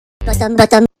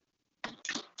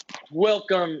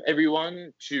Welcome,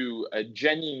 everyone, to a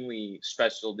genuinely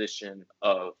special edition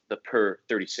of the Per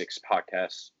 36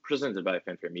 podcast presented by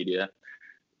Fanfare Media.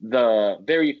 The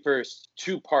very first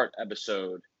two-part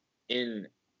episode in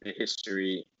the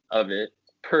history of it,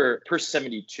 per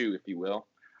 72, if you will.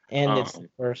 And it's the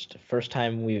first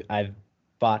time I've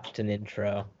botched an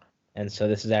intro, and so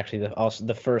this is actually also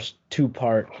the first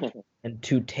two-part and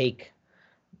two-take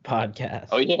podcast.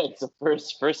 Oh yeah, it's the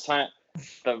first time.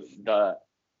 The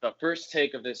first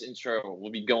take of this intro will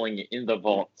be going in the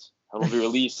vault. It will be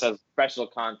released as special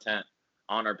content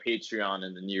on our Patreon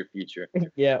in the near future.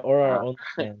 Yeah, or our own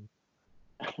fan.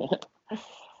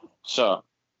 So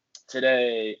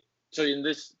today, in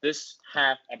this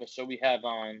half episode, we have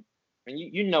on. I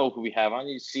mean, you know who we have on.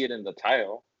 You see it in the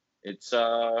title. It's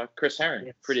Chris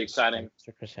Herring. Pretty exciting.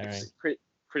 Mr. Chris Herring.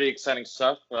 Pretty exciting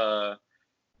stuff.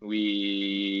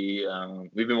 We've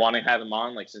been wanting to have him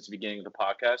on since the beginning of the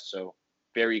podcast. So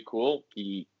very cool.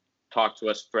 He talked to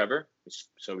us forever,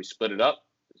 so we split it up.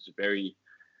 It's very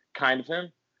kind of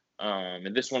him.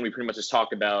 And this one we pretty much just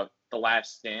talk about The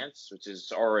Last Dance, which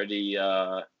is already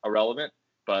irrelevant,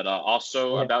 but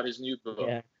also about his new book.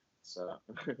 Yeah. So.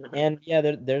 And yeah,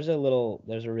 there's a really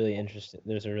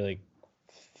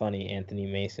funny Anthony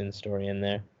Mason story in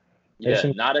there.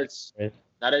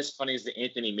 Not as funny as the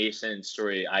Anthony Mason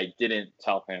story I didn't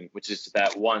tell him, which is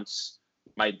that once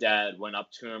my dad went up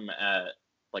to him at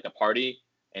a party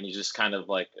and he's just kind of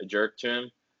like a jerk to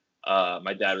him.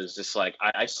 My dad was just like,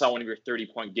 I saw one of your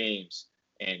 30-point games,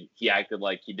 and he acted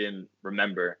like he didn't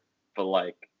remember, but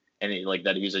and he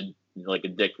that he was a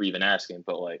dick for even asking,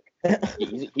 but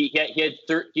he had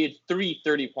 3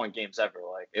 30-point games ever.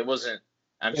 It wasn't.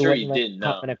 I'm sure he didn't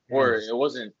know, or it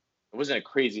wasn't a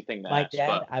crazy thing to ask.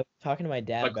 I was talking to my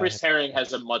dad. But Chris Herring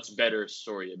has a much better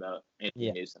story about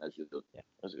Anthony Mason as usual.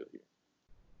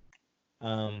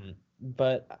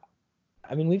 But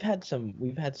I mean, we've had some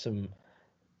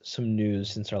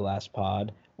news since our last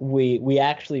pod. We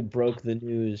actually broke the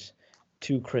news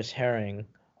to Chris Herring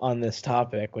on this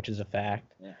topic, which is a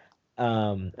fact. Yeah.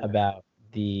 About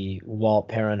the Walt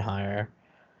Perrin hire.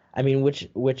 I mean, which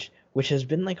has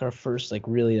been our first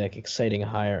really exciting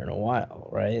hire in a while,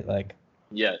 right?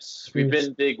 Yes, we've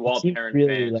been big Walt Perrin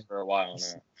fans for a while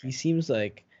now. He seems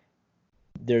like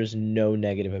there's no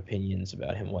negative opinions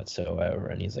about him whatsoever,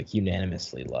 and he's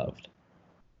unanimously loved.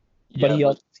 Yeah, but he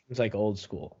also seems old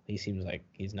school. He seems like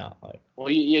he's not Well,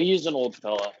 he's an old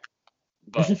fella,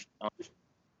 but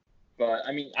but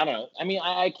I mean, I don't know. I mean,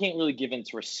 I can't really give in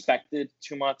to respected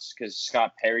too much because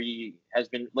Scott Perry has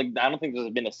been I don't think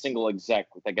there's been a single exec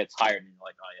that gets hired and you're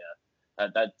like, oh yeah,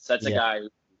 that's a guy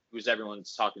who's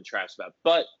everyone's talking trash about.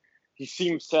 But he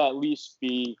seems to at least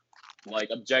be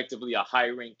objectively a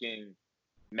high-ranking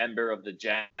member of the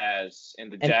Jazz,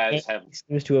 and the Jazz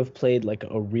seems to have played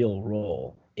a real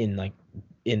role in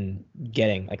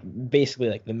getting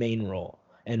basically the main role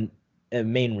and a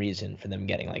main reason for them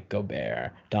getting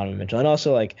Gobert, Donovan Mitchell, and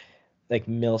also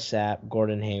Millsap,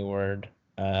 Gordon Hayward,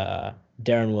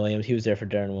 Darren Williams. He was there for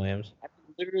Darren Williams.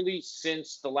 Literally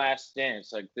since The Last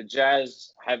Dance, the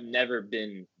Jazz have never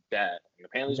been bad. And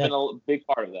apparently, he's been a big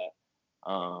part of that.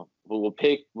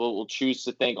 We'll choose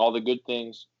to think all the good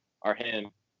things are him,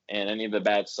 and any of the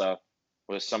bad stuff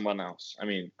was someone else. I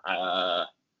mean,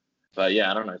 but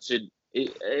yeah, I don't know.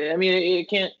 It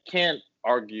can't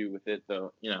argue with it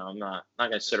though. I'm not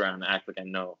gonna sit around and act like I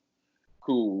know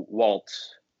who Walt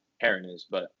Perrin is,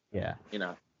 but yeah,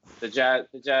 the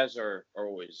Jazz are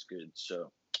always good,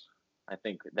 so I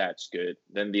think that's good.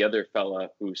 Then the other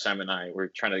fella who Simon and I were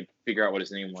trying to figure out what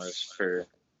his name was for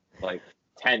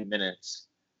 10 minutes,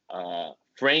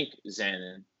 Frank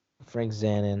Zanin.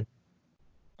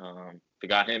 They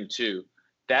got him too.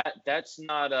 That's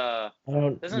not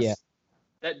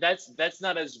that's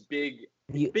not as big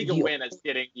a win as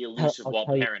getting the elusive Walt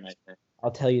Perrin, I think.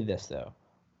 I'll tell you this though.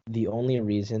 The only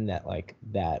reason that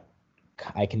that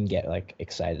I can get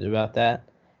excited about that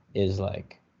is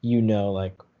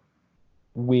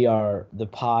we are the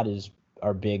pod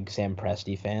are big Sam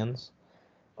Presti fans.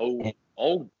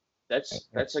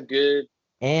 That's a good.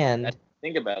 And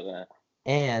think about that.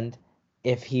 And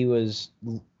if he was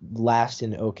last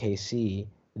in OKC,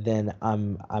 then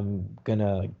I'm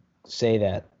gonna say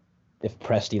that if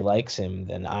Presti likes him,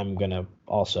 then I'm gonna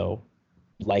also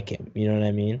like him. You know what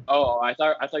I mean? Oh, I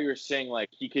thought you were saying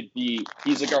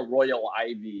he's a Royal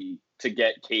Ivy to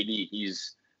get KD.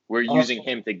 We're using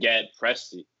him to get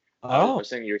Presti. I was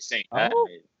saying you were saying that.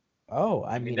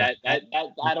 I mean that I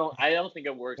don't think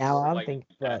it works. Now I'm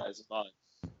thinking that as much.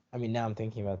 I mean, now I'm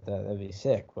thinking about that. That'd be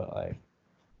sick, but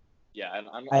Yeah, I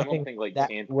I don't think think like that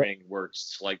tampering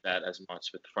works like that as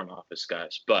much with front office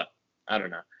guys, but I don't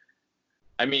know.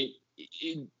 I mean,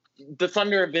 the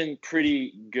Thunder have been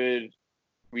pretty good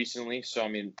recently, so I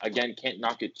mean, again, can't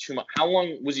knock it too much. How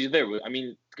long was he there? I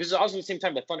mean, because also at the same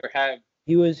time, the Thunder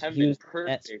he was haven't he been was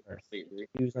Nets perfect first. lately.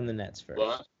 He was on the Nets But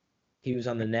first. He was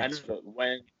on the I Nets don't first.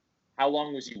 know how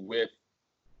long was he with?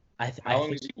 How I long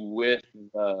think was he with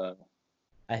the?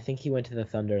 I think he went to the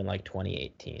Thunder in like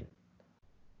 2018.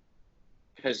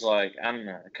 Because like I don't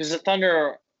know, because the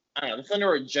Thunder, I don't know, the Thunder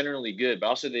are generally good, but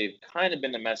also they've kind of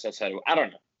been the mess outside of. I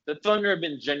don't know. The Thunder have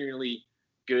been genuinely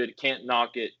good. Can't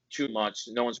knock it too much.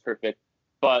 No one's perfect,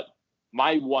 but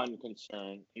my one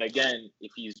concern, and again,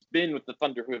 if he's been with the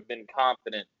Thunder who have been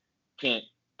confident, can't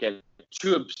get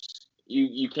too.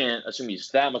 You can't assume he's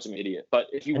that much of an idiot. But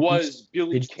if he And was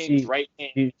Billy did you King's see? right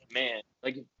hand Did, man,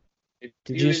 like if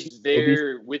did he you see was Kobe's?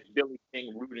 there with Billy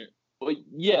King rooting, well,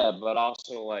 yeah, but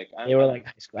also like They were like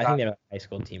high school. I think they were high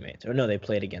school teammates, or no, they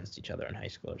played against each other in high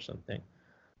school or something.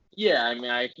 yeah, I mean,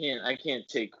 I can't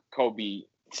take Kobe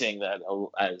saying that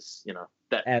as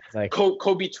that And like,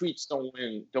 Kobe tweets don't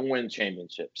win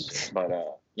championships, but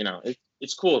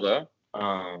it's cool though.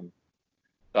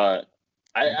 But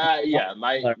yeah,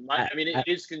 I mean, it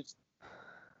is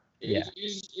yeah.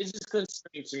 it's just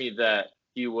concerning to me that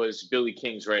he was Billy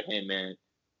King's right hand man.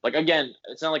 Like again,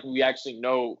 it's not like we actually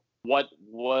know what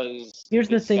was Here's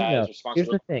the this thing, guy's though. Here's the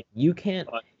responsibility. thing. You can't.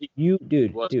 But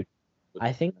Dude. was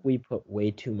I think we put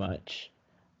way too much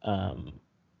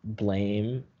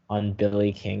blame on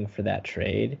Billy King for that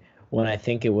trade when I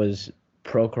think it was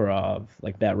Prokhorov,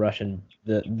 like that Russian,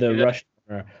 the Russian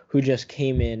owner, who just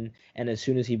came in, and as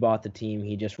soon as he bought the team,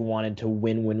 he just wanted to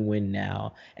win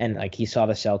now, and like he saw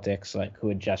the Celtics, like who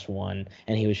had just won,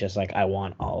 and he was just like, I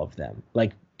want all of them,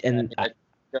 like, and like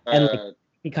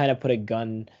he kind of put a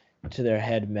gun to their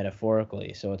head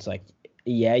metaphorically, so it's like,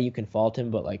 yeah, you can fault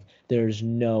him, but like there's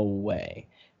no way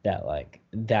that like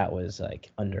that was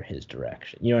like under his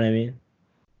direction. You know what I mean?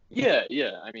 Yeah.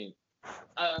 I mean,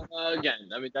 again,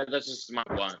 I mean that's just my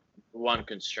one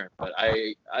concern. But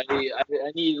I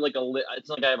need like it's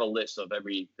like I have a list of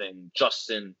everything.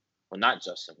 Justin, well, not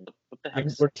Justin. What the heck?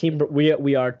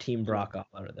 We are team Brock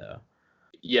Aller though.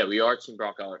 Yeah, we are team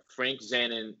Brock Aller. Frank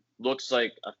Zanin looks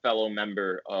like a fellow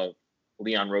member of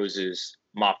Leon Rose's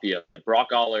mafia.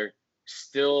 Brock Aller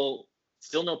still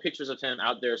no pictures of him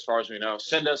out there as far as we know.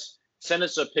 Send us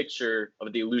a picture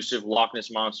of the elusive Loch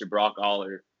Ness monster Brock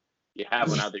Aller. You have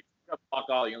one out there. Brock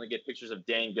Aller, you only get pictures of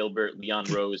Dan Gilbert, Leon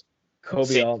Rose,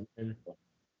 Kobe Altman.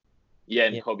 Yeah,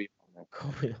 and Kobe Altman.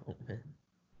 Kobe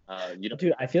Altman.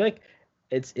 Dude, I feel like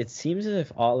it seems as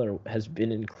if Aller has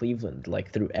been in Cleveland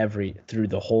like through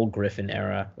the whole Griffin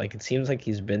era. Like it seems like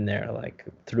he's been there like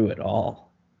through it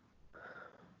all.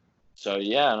 So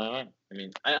yeah, I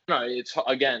mean, I don't know. It's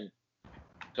again,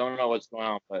 don't know what's going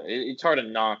on, but it's hard to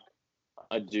knock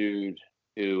a dude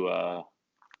who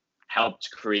helped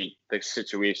create the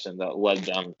situation that led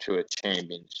them to a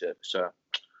championship. So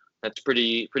that's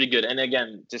pretty good. And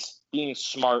again, just being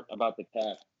smart about the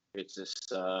path. It's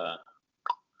just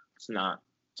it's not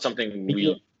something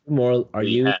we more. Are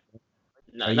you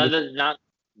not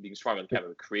being smart about the path,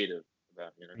 but creative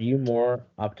about. Are you more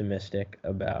optimistic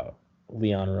about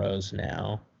Leon Rose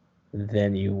now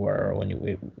than you were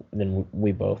than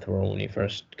we both were when we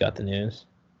first got the news?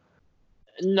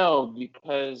 No,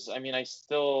 because I mean, I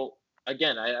still,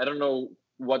 again, I don't know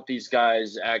what these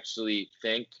guys actually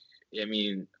think. I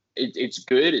mean, it's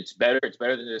good. It's better. It's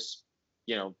better than this,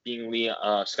 being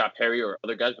Scott Perry or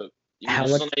other guys. But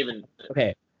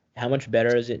how much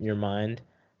better is it in your mind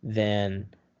than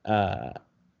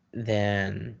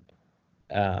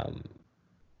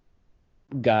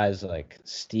guys like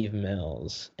Steve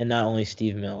Mills, and not only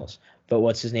Steve Mills, but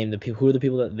what's his name? Who are the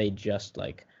people that they just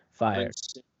like fired?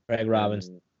 Craig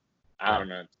Robinson. I don't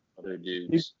know. Other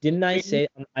dudes. Didn't I say?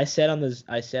 I said on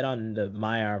the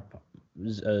Maiar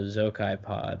Zokai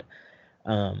pod.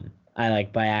 I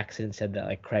like by accident said that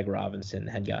like Craig Robinson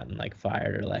had gotten like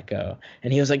fired or let go,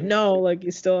 and he was like, no, like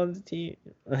he's still on the team.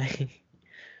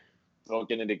 Don't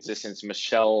get into existence.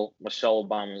 Michelle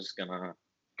Obama's gonna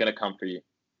come for you.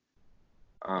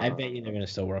 I bet you they're gonna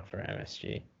still work for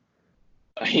MSG.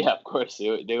 Yeah, of course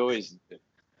they always do.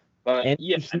 But and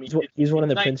yeah, he's one of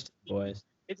the Princeton boys.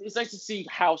 It's nice to see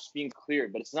House being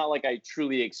cleared, but it's not like I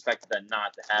truly expected that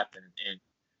not to happen. And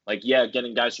like, yeah,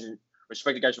 getting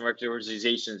respected guys from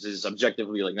organizations is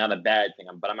objectively like not a bad thing.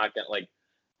 But I'm not gonna like,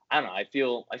 I don't know.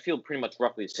 I feel pretty much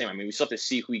roughly the same. I mean, we still have to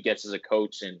see who he gets as a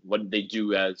coach and what they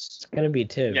do as. It's gonna be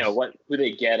Tibbs. Who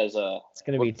they get as a. It's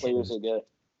gonna be players they get.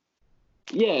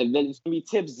 Yeah, then it's gonna be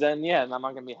Tibbs. Then yeah, and I'm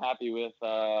not gonna be happy with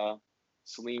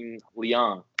Celine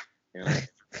Leon. You know?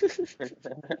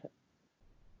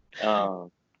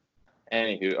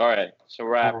 Anywho, all right. So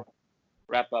wrap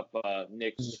up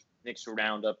Knicks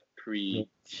roundup pre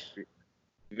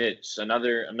Mitch.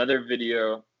 Another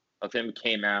video of him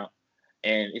came out,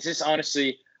 and it's just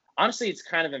honestly it's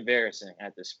kind of embarrassing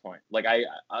at this point. Like I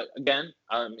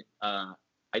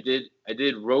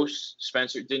did roast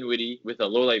Spencer Dinwiddie with a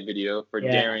lowlight video for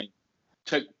daring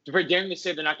to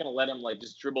say they're not going to let him like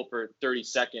just dribble for 30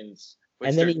 seconds, which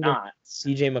and then they're not.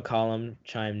 CJ McCollum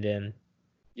chimed in.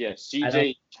 Yeah,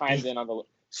 CJ chimed in on the.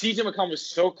 CJ McCollum was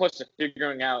so close to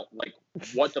figuring out like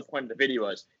what the point of the video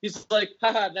was. He's like,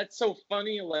 haha, that's so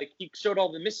funny. Like he showed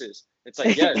all the misses. It's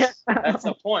like, yes, that's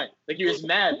the point. Like he was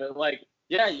mad, but like,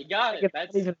 yeah, you got it.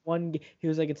 That's even one. He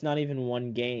was like, it's not even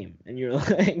one game, and you're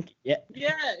like, yeah.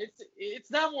 Yeah,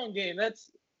 it's not one game. That's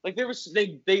like they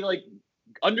like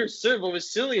understood what was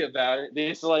silly about it. They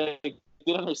just like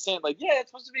didn't understand. Like, yeah,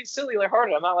 it's supposed to be silly, like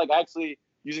Harden. I'm not like actually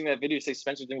using that video to say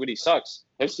Spencer Dinwiddie sucks.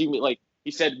 I've seen like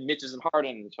he said Mitch isn't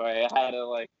Harden, so I had to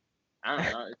like I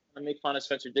don't know, to make fun of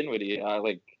Spencer Dinwiddie.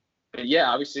 But yeah,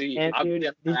 obviously, he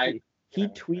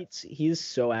tweets. He's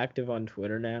so active on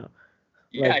Twitter now.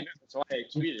 Yeah, like, I know, that's why I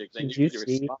tweeted it. Did you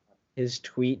see his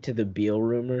tweet to the Beal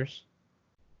rumors?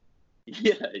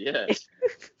 Yeah.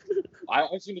 I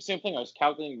was doing the same thing. I was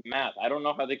calculating math. I don't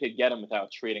know how they could get him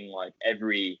without trading like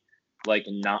every, like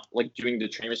not like doing the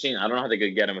trade machine. I don't know how they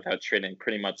could get him without trading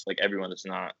pretty much like everyone that's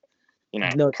not,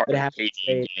 part of the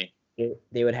KD game.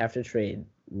 They would have to trade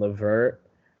LeVert,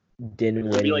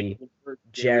 Dinwiddie,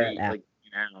 Jarrett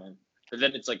Allen. But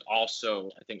then it's like also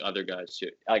I think other guys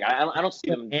too. Like I don't see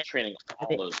them trading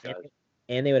all those guys.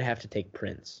 And they would have to take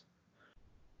Prince.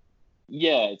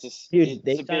 Yeah, it's just dude.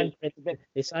 They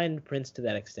signed Prince to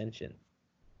that extension.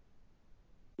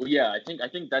 Well, yeah, I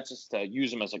think that's just to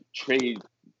use him as a trade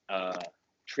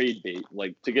bait,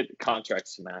 like to get the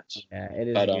contracts to match. Yeah, it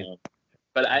is.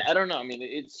 But I don't know. I mean,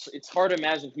 it's hard to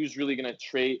imagine who's really gonna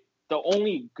trade. The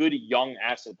only good young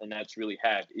asset the Nets really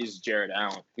have is Jarrett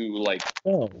Allen, who like.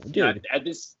 Oh, dude. At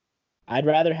this. I'd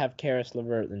rather have Karis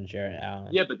LeVert than Jarrett Allen.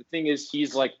 Yeah, but the thing is,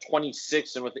 he's like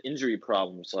 26 and with injury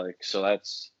problems, like so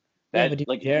that's. That, dude,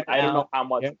 like I don't know how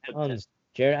much.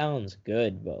 Jarrett Allen's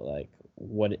good, but like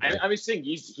what? I was saying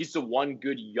he's the one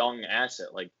good young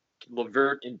asset. Like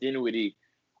LeVert and Dinwiddie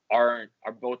are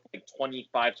both like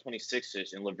 25,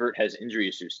 26ish, and LeVert has injury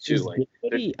issues too.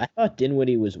 I thought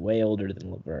Dinwiddie was way older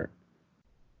than LeVert.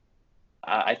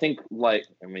 I think let's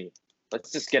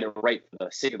just get it right for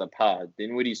the sake of the pod.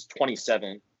 Dinwiddie's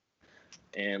 27,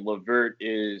 and LeVert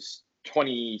is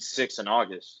 26 in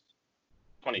August.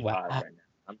 25 right now.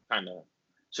 I'm kind of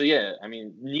yeah. I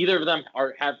mean, neither of them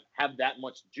have that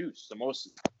much juice. The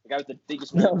guy with the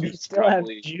biggest juice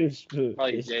probably juice.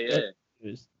 Probably J.A.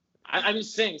 I'm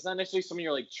just saying it's not necessarily something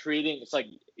you're like trading. It's like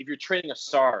if you're trading a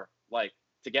star like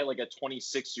to get like a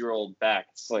 26-year-old back,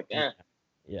 it's like yeah.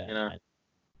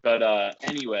 But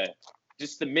anyway,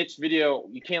 just the Mitch video,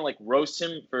 you can't like roast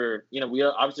him for we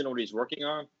obviously know what he's working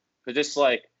on, but just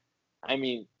like. I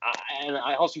mean,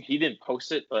 I also he didn't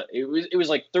post it, but it was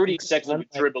like 30 seconds of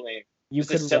dribbling just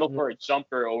to settle for a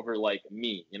jumper over like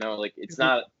me, like it's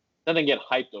not nothing to get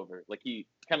hyped over. Like he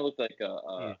kind of looked like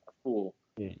a fool.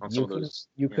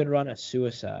 You could run a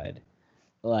suicide,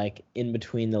 like in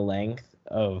between the length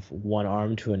of one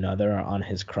arm to another on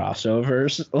his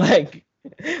crossovers, like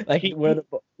where the.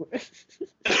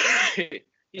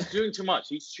 He's doing too much.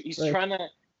 He's trying to.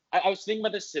 I was thinking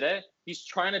about this today. He's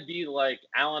trying to be like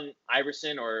Allen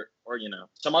Iverson or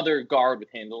some other guard with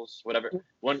handles, whatever.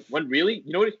 When really,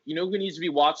 who needs to be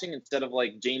watching instead of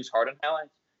like James Harden highlights?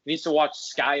 He needs to watch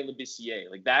Sky Labissiere.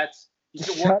 Like he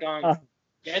should work on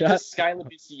the Sky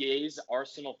Labissiere's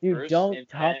arsenal first. Dude,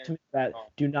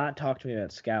 do not talk to me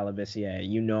about Sky Labissiere.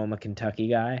 You know I'm a Kentucky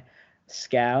guy.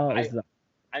 Scal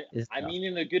I mean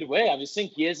in a good way. I'm just saying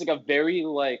he has like a very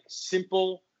like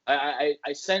simple. I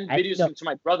send videos to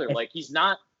my brother. Like he's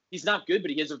not good,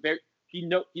 but he has a very he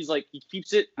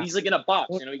keeps it. He's like in a box.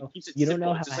 He keeps it.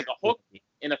 Simple. It's just like a hook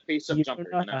in a face-up jumper.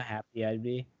 You don't know how happy I'd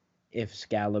be if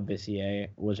Skal Labissiere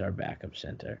was our backup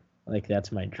center. Like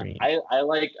that's my dream. I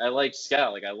like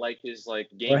Skal. Like I like his like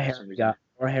game.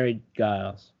 Or Harry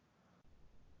Giles.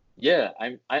 Yeah,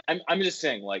 I'm just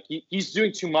saying like he's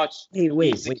doing too much. Hey,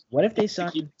 wait. What if they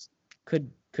signed?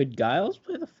 Could Giles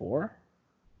play the 4?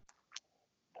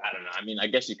 I don't know. I mean, I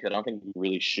guess you could. I don't think you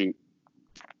really shoot.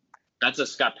 That's a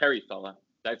Scott Perry fella.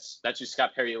 That's who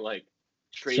Scott Perry like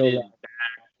traded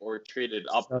back or traded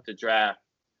up to draft.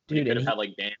 Dude, could have had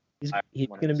like Dan. He's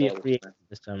gonna be a free agent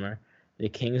this summer. The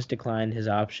Kings declined his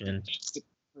option.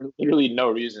 Literally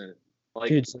no reason. Like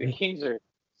dude, the Kings are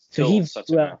So Still such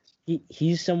a mess.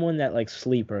 he's someone that like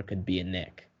sleeper could be a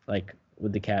Nick, like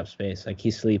with the cap space, like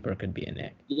he's sleeper could be a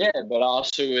Nick. Yeah, but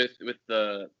also with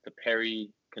the Perry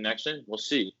connection, we'll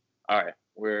see. All right,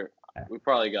 we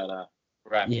probably gotta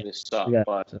wrap this up,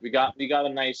 but we got a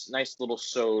nice little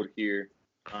sode here.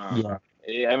 I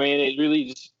mean, it really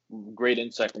just great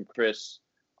insight from Chris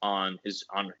on his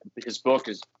book,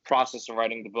 his process of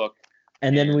writing the book,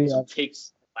 and then we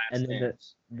takes. And then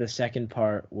the second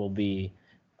part will be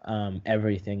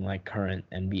everything like current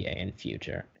NBA and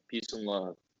future. Peace and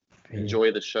love.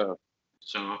 Enjoy the show.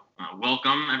 So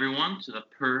welcome everyone to the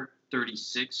Per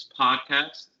 36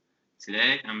 podcast.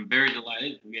 Today I'm very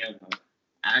delighted. We have an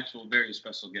actual very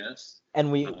special guest.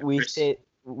 And we say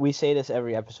this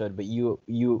every episode, but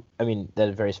I mean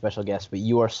that's a very special guest, but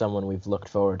you are someone we've looked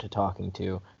forward to talking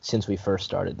to since we first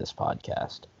started this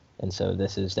podcast. And so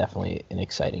this is definitely an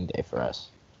exciting day for us.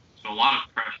 So a lot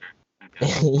of pressure.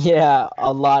 Yeah,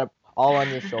 a lot of all on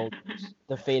your shoulders.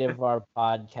 The fate of our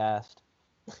podcast.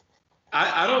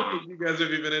 I don't think you guys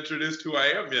have even introduced who I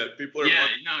am yet. People are he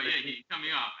cut me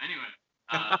off. Anyway,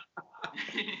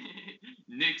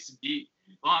 Knicks beat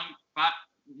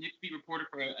reporter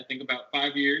for I think about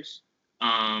 5 years,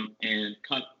 and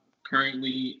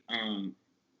currently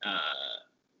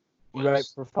right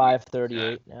for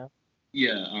 538 now.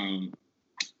 Yeah,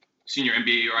 senior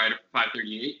NBA writer for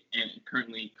 538, and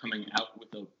currently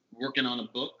working on a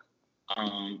book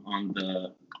on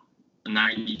the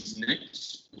 90s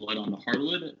Knicks, Blood on the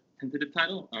Hardwood, tentative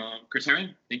title. Chris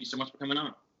Herring, thank you so much for coming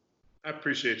on. I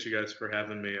appreciate you guys for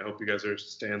having me. I hope you guys are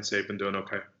staying safe and doing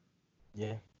okay.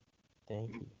 Yeah, thank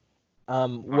you.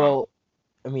 Well,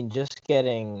 I mean, just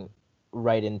getting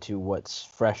right into what's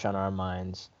fresh on our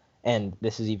minds, and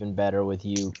this is even better with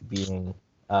you being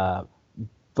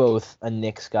both a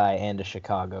Knicks guy and a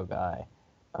Chicago guy.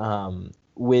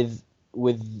 With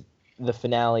the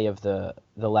finale of the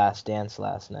Last Dance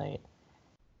last night,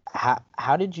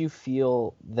 how did you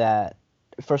feel that?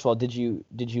 First of all, did you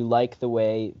like the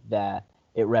way that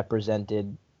it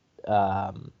represented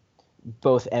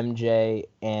both MJ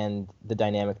and the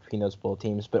dynamic between those both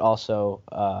teams, but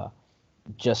also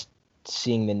just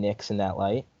seeing the Knicks in that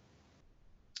light?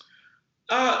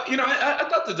 I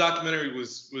thought the documentary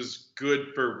was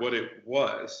good for what it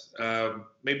was.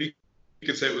 Maybe you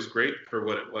could say it was great for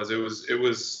what it was. It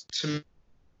was to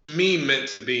me meant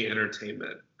to be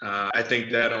entertainment. I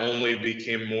think that only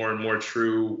became more and more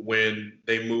true when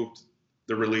they moved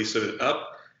the release of it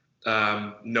up,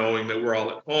 knowing that we're all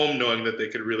at home, knowing that they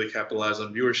could really capitalize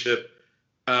on viewership.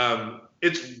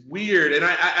 It's weird, and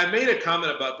I made a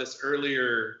comment about this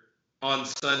earlier on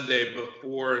Sunday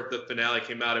before the finale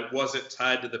came out. It wasn't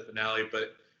tied to the finale,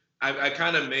 but I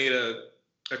kind of made a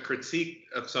critique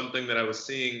of something that I was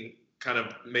seeing kind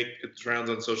of make its rounds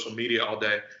on social media all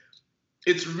day.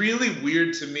 It's really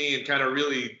weird to me and kind of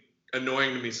really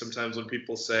annoying to me sometimes when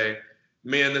people say,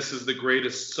 man, this is the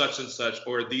greatest such and such,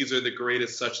 or these are the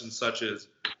greatest such and suches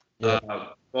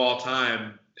of all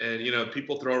time. And,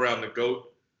 people throw around the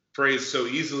GOAT phrase so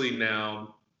easily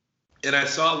now. And I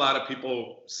saw a lot of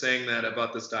people saying that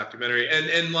about this documentary.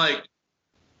 And like,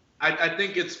 I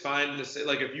think it's fine to say,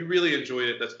 like, if you really enjoyed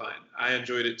it, that's fine. I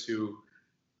enjoyed it too.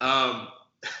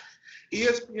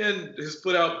 ESPN has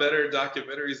put out better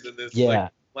documentaries than this.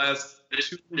 Like, last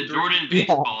the Jordan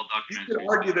baseball documentary. You could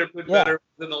argue they're put better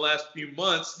than the last few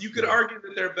months. You could argue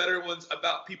that they're better ones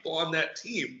about people on that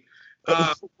team.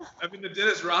 I mean, the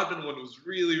Dennis Rodman one was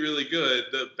really, really good.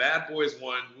 The Bad Boys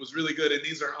one was really good. And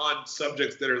these are on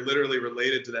subjects that are literally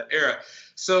related to that era.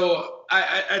 So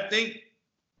I think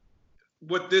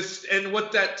what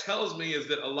that tells me is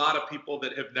that a lot of people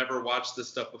that have never watched this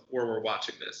stuff before were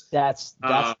watching this. That's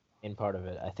the main part of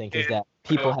it, I think, is that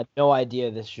people had no idea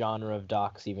this genre of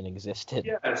docs even existed.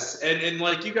 Yes, and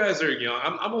like you guys are,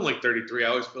 I'm only 33. I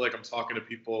always feel like I'm talking to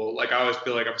people. Like I always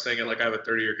feel like I'm saying it like I have a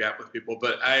 30-year gap with people.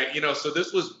 But so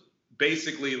this was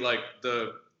basically like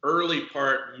the early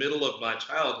middle of my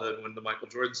childhood when the Michael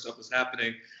Jordan stuff was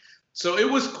happening. So it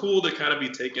was cool to kind of be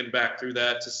taken back through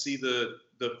that, to see the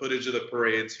footage of the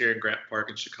parades here in Grant Park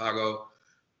in Chicago.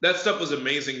 That stuff was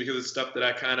amazing because it's stuff that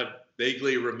I kind of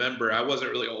vaguely remember. I wasn't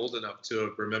really old enough to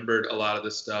have remembered a lot of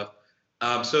this stuff.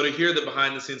 So to hear the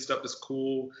behind the scenes stuff is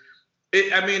cool.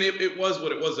 It was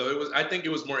what it was, though. I think it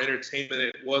was more entertainment.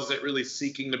 It wasn't really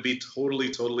seeking to be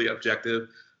totally objective.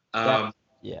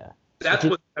 That's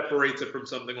what separates it from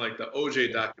something like the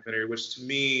OJ documentary, which to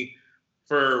me,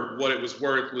 for what it was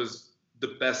worth, was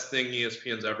the best thing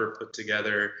ESPN's ever put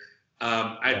together.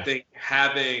 I think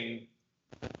having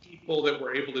people that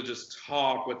were able to just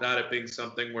talk without it being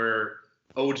something where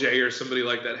OJ or somebody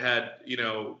like that had,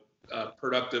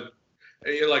 productive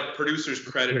like producer's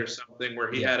credit or something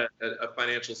where he had a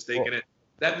financial stake in it.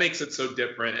 That makes it so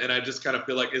different. And I just kind of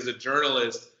feel like as a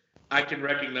journalist, I can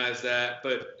recognize that.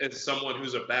 But as someone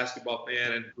who's a basketball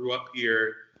fan and grew up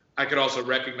here, I could also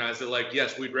recognize that, like,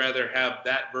 yes, we'd rather have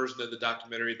that version of the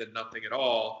documentary than nothing at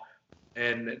all.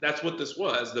 And that's what this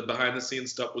was. The behind the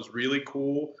scenes stuff was really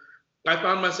cool. I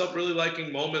found myself really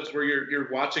liking moments where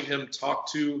you're watching him talk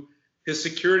to his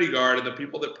security guard and the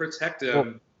people that protect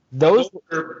him. Well, those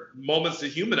are moments to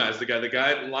humanize the guy. The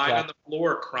guy lying on the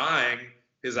floor crying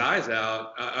his eyes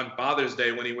out on Father's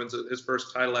Day when he wins his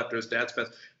first title after his dad's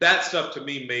passed. That stuff to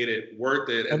me made it worth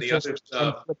it. And the other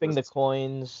stuff. And flipping the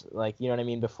coins, like, you know what I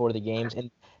mean, before the games.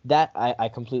 And that, I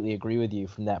completely agree with you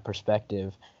from that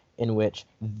perspective, in which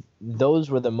those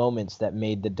were the moments that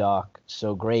made the doc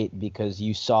so great, because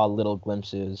you saw little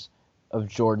glimpses of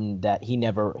Jordan that he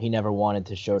never wanted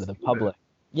to show to the public.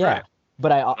 Yeah. Right.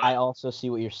 But I also see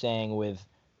what you're saying with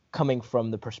coming from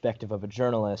the perspective of a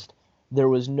journalist. There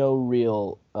was no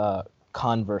real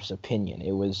converse opinion.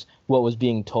 It was what was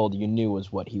being told, you knew,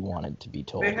 was what he wanted to be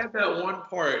told. They had that one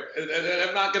part, and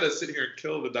I'm not going to sit here and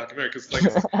kill the documentary because,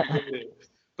 like,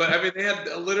 but I mean, they had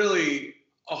literally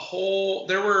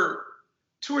there were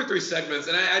 2 or 3 segments,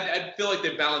 and I feel like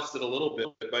they balanced it a little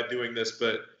bit by doing this,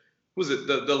 but was it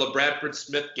the LeBradford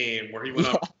Smith game where he went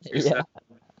off 37?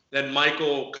 Then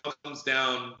Michael comes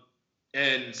down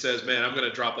and says, man, I'm going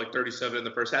to drop like 37 in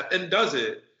the first half, and does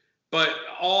it. But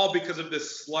all because of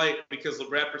this slight, because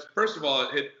LeBradford, first of all,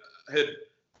 had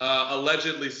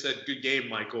allegedly said, good game,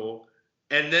 Michael.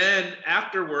 And then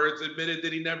afterwards admitted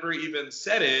that he never even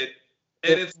said it.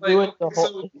 And it's like,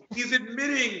 so he's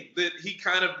admitting that he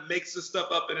kind of makes this stuff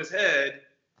up in his head.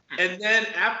 And then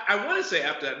I want to say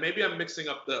after that, maybe I'm mixing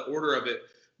up the order of it,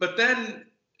 but then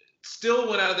still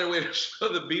went out of their way to show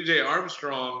the BJ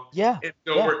Armstrong. Yeah.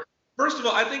 First of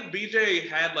all, I think BJ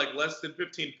had like less than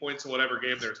 15 points in whatever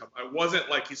game they were talking about. It wasn't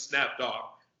like he snapped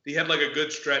off. He had like a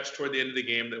good stretch toward the end of the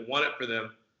game that won it for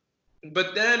them.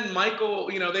 But then Michael,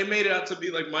 they made it out to be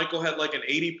like Michael had like an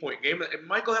 80-point game. And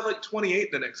Michael had like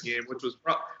 28 the next game, which was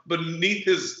beneath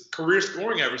his career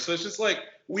scoring average. So it's just like,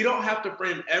 we don't have to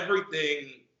frame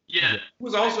everything. Yeah. He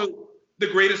was also the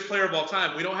greatest player of all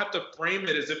time. We don't have to frame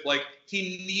it as if like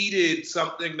he needed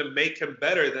something to make him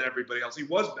better than everybody else. He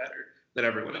was better than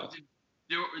everyone else.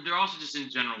 There also just in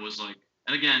general was like,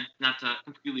 and again, not to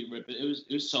completely rip it,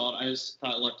 it was solid. I just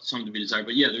thought it left something to be desired.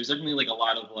 But yeah, there's definitely like a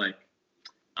lot of like,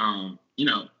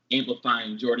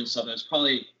 amplifying Jordan stuff that was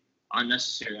probably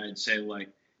unnecessary. I'd say like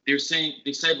they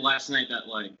said last night that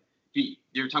like they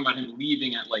were talking about him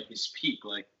leaving at like his peak.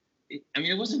 Like,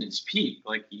 it wasn't his peak.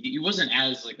 Like he wasn't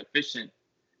as like efficient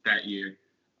that year,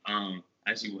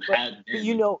 as he had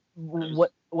been.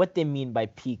 What they mean by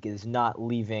peak is not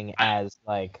leaving as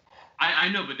like. I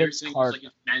know, but they're saying like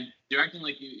they're acting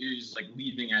like he was like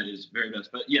leaving at his very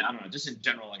best. But yeah, I don't know. Just in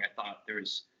general, like I thought there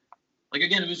was, like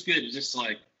again, it was good. It was just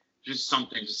like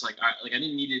something, just like I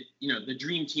didn't need it. The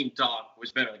Dream Team doc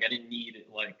was better. Like I didn't need it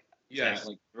like that,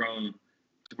 like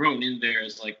thrown in there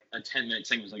as like a 10-minute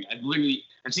segment. Like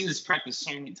I've seen this practice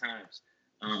so many times,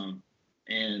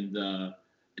 and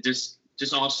just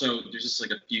also there's just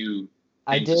like a few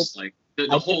things, like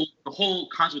the whole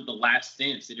concept of The Last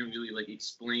Dance. They didn't really like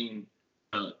explain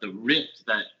the rift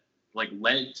that like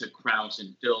led to Krause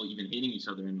and Phil even hating each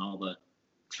other in all the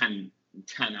 10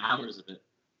 hours of it.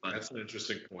 But that's an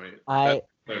interesting point. I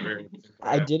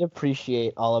did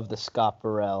appreciate all of the Scott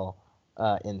Burrell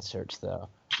inserts though.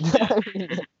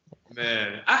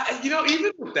 Man,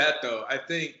 even with that though, I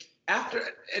think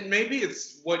and maybe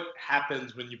it's what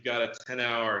happens when you've got a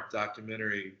 10-hour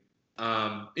documentary.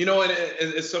 And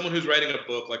as someone who's writing a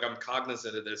book, like I'm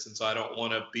cognizant of this, and so I don't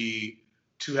want to be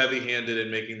too heavy-handed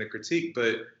in making the critique,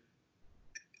 but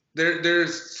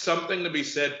there's something to be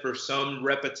said for some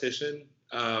repetition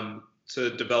to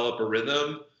develop a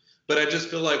rhythm. But I just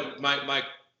feel like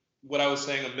what I was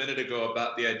saying a minute ago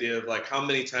about the idea of like how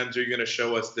many times are you going to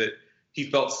show us that he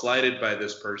felt slighted by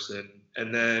this person,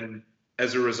 and then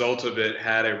as a result of it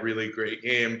had a really great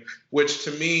game, which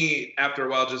to me after a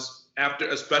while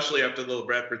especially after the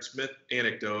Bradford Smith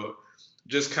anecdote,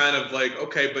 just kind of like,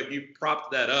 okay, but you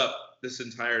propped that up this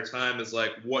entire time as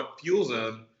like what fuels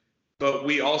him. But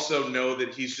we also know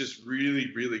that he's just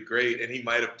really, really great, and he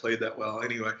might have played that well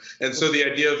anyway. And so the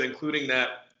idea of including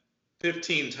that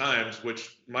 15 times,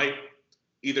 which might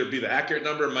either be the accurate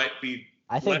number, might be.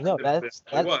 I think no, that's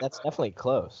definitely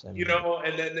close. I mean,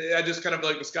 and then I just kind of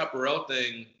like the Scott Burrell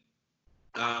thing.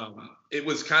 It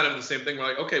was kind of the same thing. We're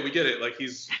like, okay, we get it. Like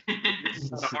he's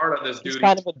kind of hard on this dude. He's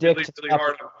kind of a dick. Really, really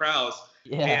hard on Krause.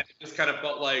 Yeah. And it just kind of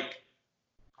felt like,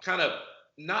 kind of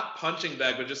not punching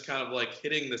bag, but just kind of like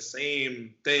hitting the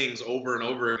same things over and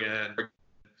over again.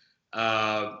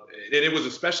 And it was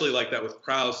especially like that with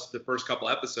Krause the first couple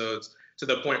episodes, to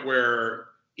the point where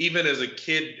even as a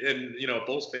kid and, you know, a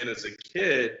Bulls fan as a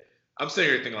kid, I'm sitting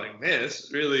here thinking like, man,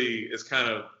 this really is kind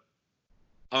of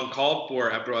uncalled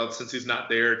for after a while, since he's not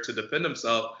there to defend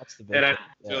himself. And I think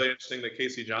it's really interesting that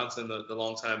Casey Johnson, the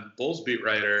longtime Bulls beat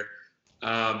writer,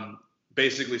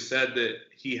 basically said that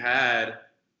he had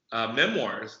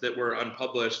memoirs that were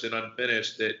unpublished and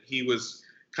unfinished that he was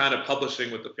kind of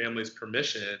publishing with the family's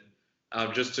permission,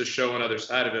 just to show another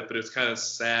side of it. But it's kind of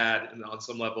sad on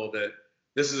some level that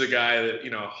this is a guy that,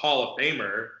 you know, Hall of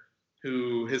Famer,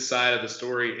 who his side of the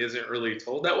story isn't really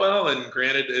told that well. And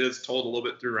granted, it is told a little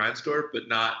bit through Reinsdorf, but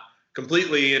not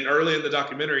completely. And early in the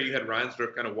documentary, you had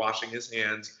Reinsdorf kind of washing his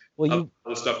hands of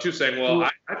the stuff too, saying, well,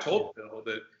 I told Phil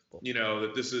that, you know,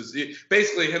 that this is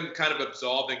basically him kind of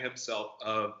absolving himself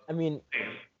of. I mean,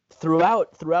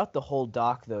 throughout the whole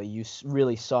doc, though, you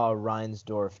really saw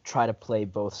Reinsdorf try to play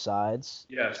both sides.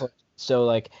 Yes. So,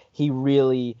 like, he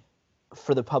really,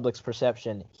 for the public's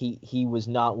perception, he was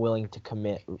not willing to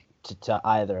commit to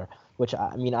either, which,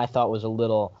 I mean, I thought was a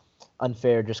little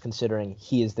unfair, just considering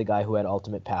he is the guy who had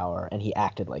ultimate power, and he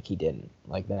acted like he didn't.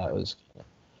 Like, that was.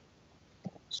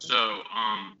 So,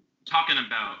 talking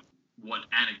about what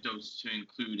anecdotes to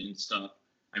include and stuff,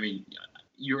 I mean,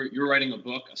 you're writing a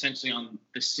book essentially on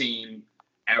the same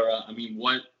era. I mean,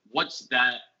 what's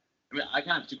that? I mean, I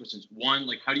kind of have two questions. One,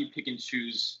 like, how do you pick and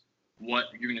choose what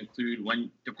you're going to include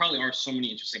when there probably are so many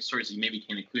interesting stories that you maybe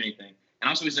can't include anything? And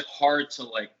also, is it hard to,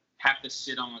 like, have to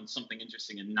sit on something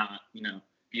interesting and not, you know,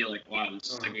 be like, wow,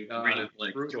 this is like a great,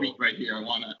 like, tweet right here. I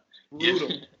want to.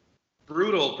 Brutal.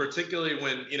 Brutal, particularly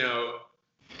when, you know,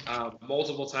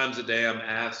 multiple times a day I'm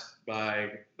asked by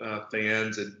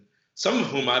fans, and some of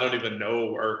whom I don't even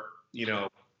know are, you know,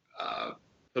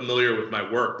 familiar with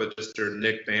my work, but just are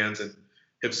Knick fans and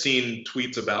have seen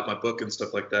tweets about my book and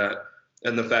stuff like that.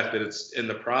 And the fact that it's in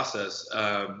the process,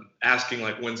 asking,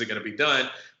 like, when's it going to be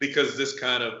done? Because this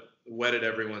kind of whetted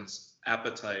everyone's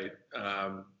appetite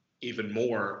even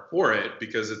more for it,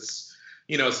 because it's,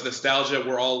 you know, it's nostalgia.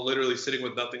 We're all literally sitting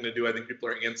with nothing to do. I think people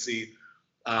are antsy.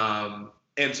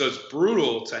 And so it's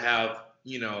brutal to have,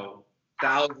 you know,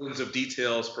 thousands of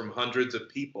details from hundreds of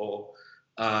people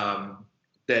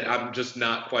that I'm just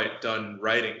not quite done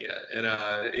writing yet.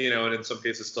 And, you know, and in some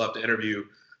cases still have to interview a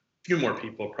few more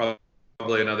people,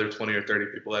 probably another 20 or 30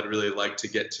 people I'd really like to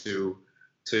get to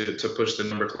push the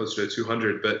number closer to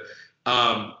 200. But,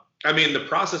 I mean, the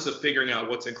process of figuring out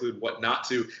what to include, what not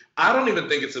to, I don't even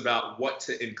think it's about what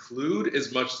to include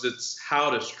as much as it's how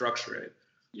to structure it.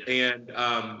 Yeah.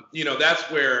 And, you know, that's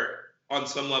where, on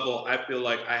some level, I feel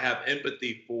like I have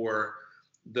empathy for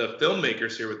the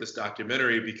filmmakers here with this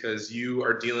documentary, because you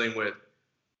are dealing with,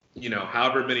 you know,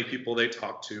 however many people they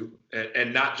talk to,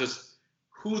 and not just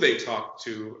who they talk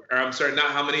to, or I'm sorry,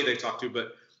 not how many they talk to,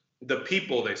 but the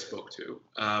people they spoke to,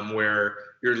 where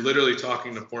you're literally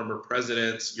talking to former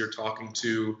presidents, you're talking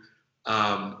to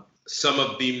some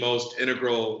of the most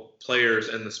integral players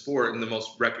in the sport and the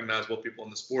most recognizable people in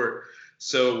the sport.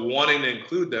 So wanting to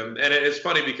include them, and it's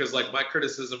funny because, like, my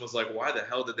criticism was like, why the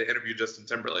hell did they interview Justin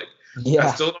Timberlake? Yeah.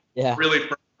 I still don't really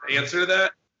answer to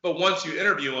that. But once you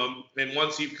interview him, and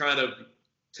once you've kind of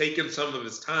taken some of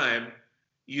his time,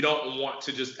 you don't want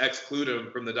to just exclude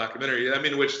him from the documentary. I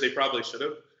mean, which they probably should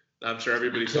have. I'm sure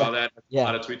everybody saw that. Yeah. A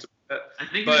lot of tweets about that. I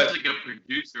think he was like a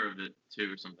producer of it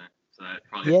too, or something. So that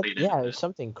probably played into it was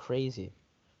something crazy.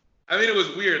 I mean, it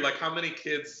was weird, like how many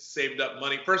kids saved up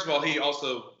money. First of all, he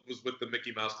also was with the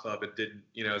Mickey Mouse Club and didn't,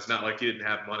 you know, it's not like he didn't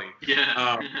have money.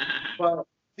 Yeah. But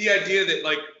the idea that,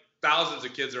 like, thousands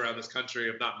of kids around this country,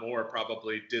 if not more,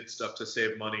 probably did stuff to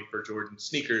save money for Jordan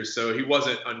sneakers. So he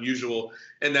wasn't unusual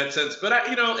in that sense. But, I,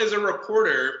 you know, as a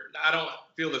reporter, I don't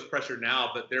feel this pressure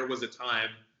now, but there was a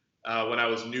time when I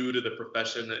was new to the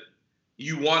profession that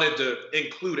you wanted to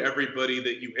include everybody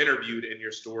that you interviewed in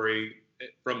your story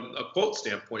from a quote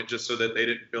standpoint, just so that they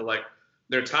didn't feel like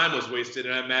their time was wasted.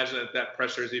 And I imagine that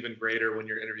pressure is even greater when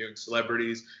you're interviewing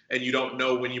celebrities and you don't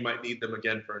know when you might need them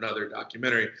again for another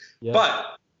documentary. Yeah.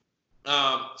 But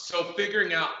so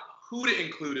figuring out who to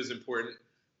include is important.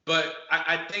 But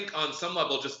I think on some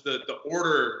level, just the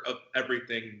order of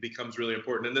everything becomes really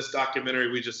important. In this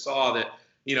documentary, we just saw that,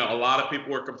 you know, a lot of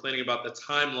people were complaining about the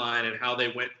timeline and how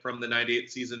they went from the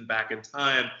 98 season back in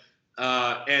time.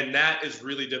 And that is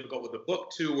really difficult with the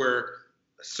book too, where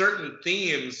certain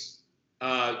themes,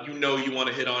 you know, you want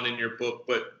to hit on in your book,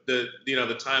 but the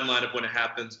timeline of when it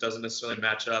happens doesn't necessarily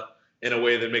match up in a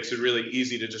way that makes it really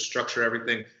easy to just structure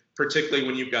everything, particularly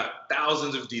when you've got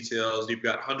thousands of details, you've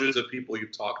got hundreds of people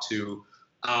you've talked to,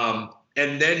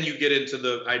 And then you get into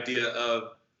the idea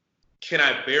of, can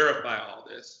I verify all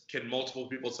this? Can multiple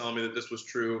people tell me that this was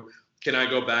true? Can I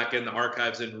go back in the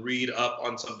archives and read up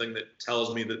on something that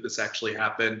tells me that this actually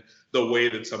happened the way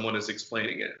that someone is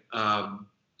explaining it?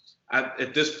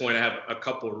 At this point, I have a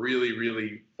couple really,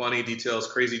 really funny details,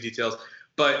 crazy details,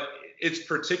 but it's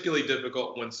particularly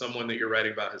difficult when someone that you're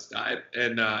writing about has died.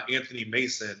 And Anthony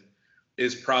Mason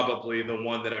is probably the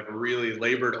one that I've really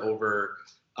labored over.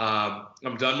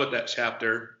 I'm done with that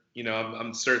chapter. You know,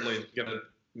 I'm certainly going to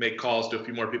make calls to a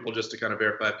few more people just to kind of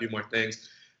verify a few more things.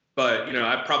 But, you know,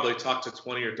 I've probably talked to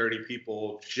 20 or 30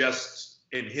 people just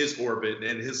in his orbit and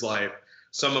in his life,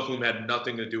 some of whom had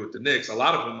nothing to do with the Knicks, a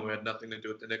lot of whom had nothing to do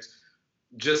with the Knicks,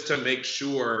 just to make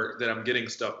sure that I'm getting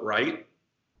stuff right.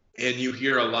 And you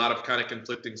hear a lot of kind of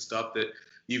conflicting stuff that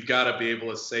you've got to be able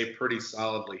to say pretty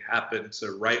solidly happened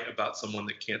to write about someone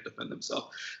that can't defend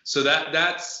themselves. So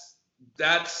that's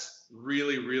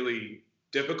really, really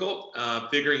difficult.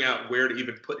 Figuring out where to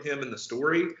even put him in the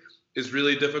story is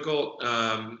really difficult,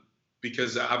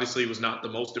 because obviously he was not the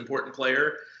most important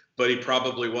player, but he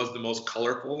probably was the most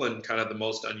colorful and kind of the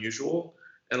most unusual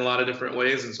in a lot of different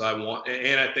ways. And so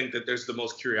I think that there's the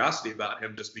most curiosity about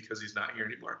him just because he's not here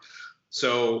anymore.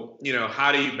 So, you know,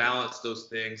 how do you balance those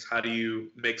things? How do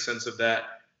you make sense of that?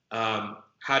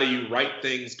 How do you write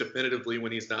things definitively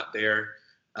when he's not there?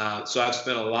 So I've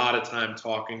spent a lot of time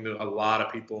talking to a lot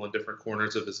of people in different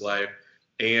corners of his life.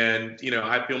 And, you know,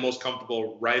 I feel most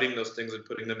comfortable writing those things and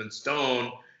putting them in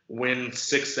stone when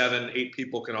 6, 7, 8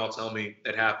 people can all tell me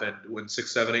it happened. When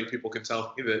 6, 7, 8 people can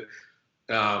tell me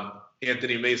that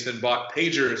Anthony Mason bought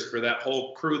pagers for that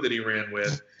whole crew that he ran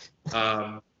with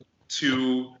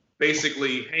to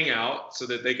basically hang out so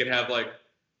that they could have like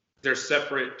their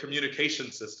separate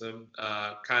communication system,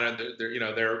 kind of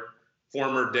their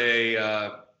former day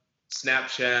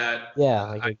Snapchat,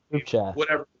 like a group chat,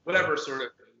 whatever sort of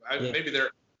maybe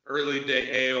their early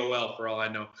day AOL for all I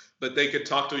know, but they could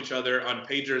talk to each other on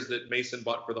pagers that Mason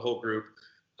bought for the whole group.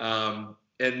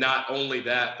 And not only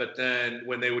that, but then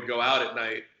when they would go out at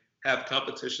night, have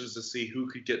competitions to see who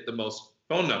could get the most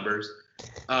phone numbers.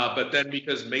 But then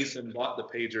because Mason bought the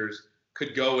pagers,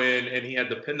 could go in and he had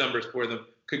the PIN numbers for them,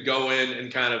 could go in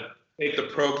and kind of take the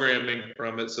programming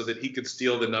from it so that he could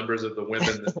steal the numbers of the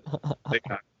women that they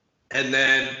got. And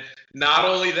then not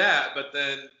only that, but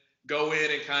then go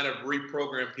in and kind of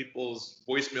reprogram people's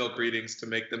voicemail greetings to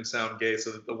make them sound gay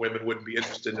so that the women wouldn't be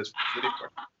interested in his video.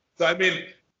 So, I mean,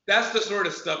 that's the sort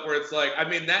of stuff where it's like, I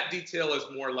mean, that detail is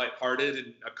more lighthearted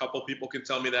and a couple people can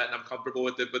tell me that and I'm comfortable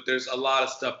with it, but there's a lot of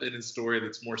stuff in his story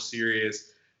that's more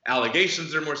serious.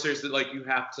 Allegations are more serious, that like you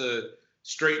have to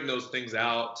straighten those things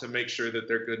out to make sure that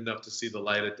they're good enough to see the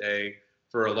light of day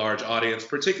for a large audience,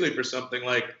 particularly for something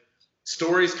like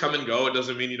stories come and go. It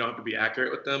doesn't mean you don't have to be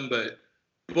accurate with them, but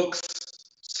books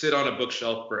sit on a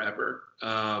bookshelf forever,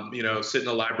 sit in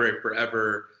a library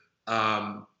forever.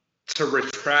 To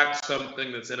retract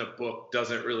something that's in a book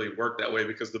doesn't really work that way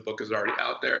because the book is already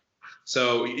out there.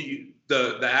 So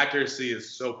the accuracy is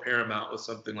so paramount with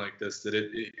something like this that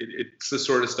it's the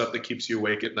sort of stuff that keeps you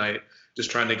awake at night,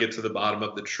 just trying to get to the bottom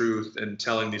of the truth and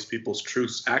telling these people's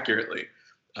truths accurately,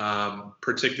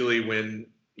 particularly when,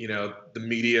 the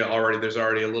media there's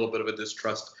already a little bit of a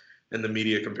distrust in the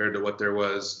media compared to what there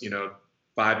was,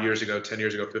 5 years ago, 10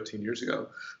 years ago, 15 years ago.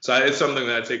 So it's something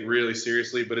that I take really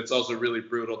seriously, but it's also really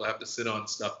brutal to have to sit on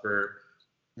stuff for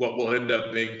what will end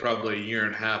up being probably a year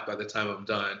and a half by the time I'm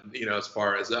done, as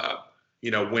far as,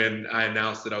 when I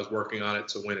announced that I was working on it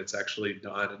to when it's actually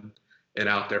done and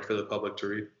out there for the public to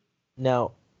read.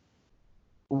 Now,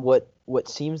 what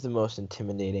seems the most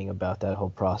intimidating about that whole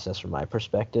process from my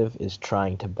perspective is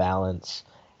trying to balance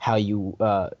how you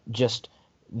just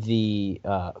the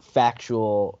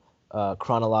factual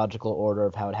chronological order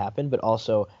of how it happened, but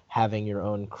also having your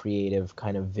own creative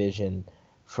kind of vision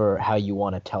for how you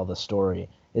want to tell the story.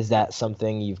 Is that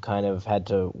something you've kind of had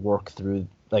to work through,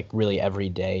 like really every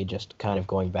day, just kind of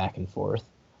going back and forth?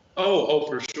 Oh,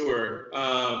 for sure.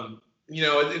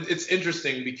 It's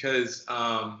interesting because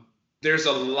there's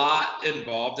a lot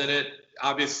involved in it.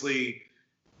 Obviously,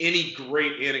 any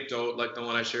great anecdote like the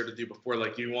one I shared with you before,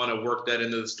 like you want to work that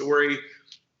into the story.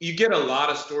 You get a lot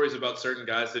of stories about certain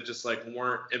guys that just like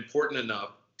weren't important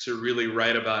enough to really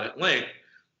write about at length.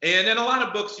 And in a lot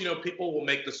of books, people will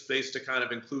make the space to kind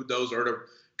of include those or to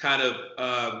kind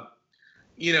of,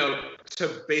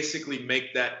 to basically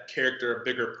make that character a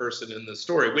bigger person in the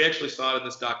story. We actually saw it in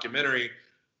this documentary.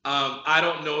 I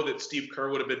don't know that Steve Kerr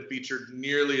would have been featured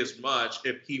nearly as much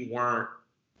if he weren't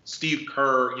Steve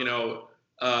Kerr,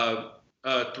 a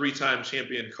 3-time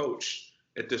champion coach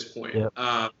at this point. Yep.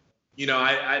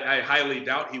 I highly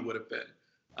doubt he would have been.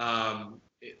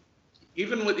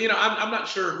 Even with, I'm not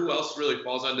sure who else really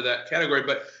falls under that category,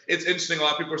 but it's interesting. A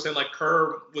lot of people are saying like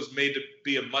Kerr was made to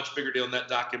be a much bigger deal in that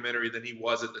documentary than he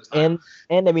was at the time.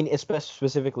 And I mean,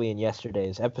 specifically in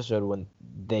yesterday's episode when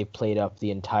they played up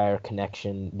the entire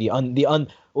connection,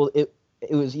 it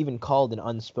was even called an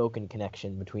unspoken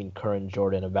connection between Kerr and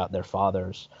Jordan about their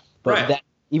fathers, but right.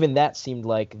 that seemed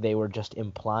like they were just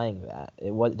implying that.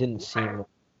 It didn't seem.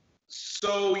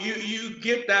 So you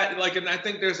get that, like, and I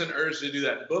think there's an urge to do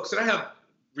that in books. And I have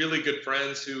really good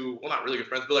friends who, well, not really good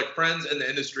friends, but like friends in the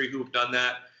industry who have done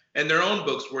that in their own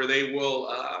books, where they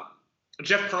will,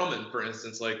 Jeff Pearlman, for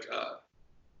instance, like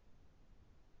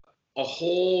a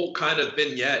whole kind of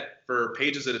vignette for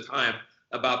pages at a time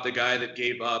about the guy that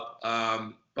gave up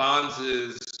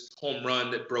Bonds' home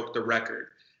run that broke the record,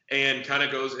 and kind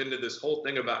of goes into this whole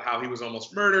thing about how he was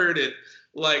almost murdered. And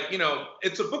like,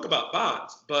 it's a book about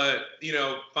Bonds, but,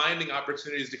 finding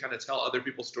opportunities to kind of tell other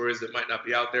people's stories that might not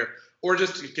be out there, or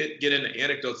just to get into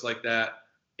anecdotes like that.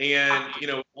 And,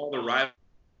 all the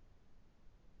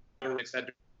rivalries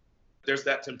there's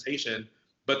that temptation,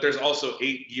 but there's also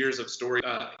 8 years of stories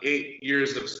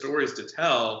to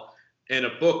tell in a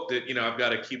book that, I've got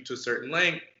to keep to a certain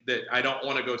length, that I don't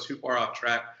want to go too far off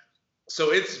track.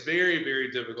 So it's very,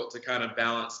 very difficult to kind of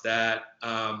balance that.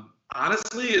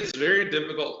 Honestly, it's very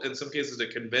difficult in some cases to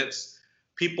convince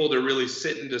people to really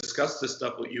sit and discuss this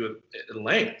stuff with you at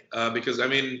length. Because, I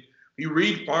mean, you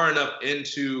read far enough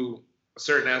into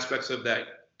certain aspects of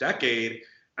that decade.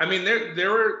 I mean,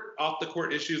 there were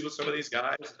off-the-court issues with some of these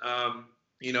guys,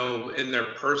 in their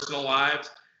personal lives,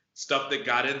 stuff that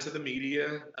got into the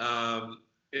media,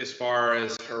 as far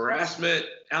as harassment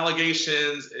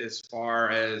allegations, as far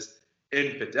as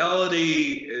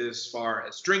infidelity, as far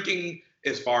as drinking,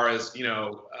 as far as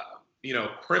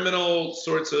criminal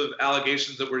sorts of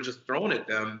allegations that were just thrown at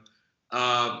them,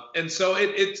 and so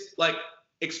it's like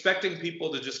expecting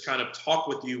people to just kind of talk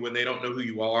with you when they don't know who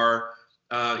you are,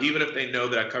 even if they know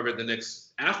that I covered the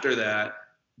Knicks after that.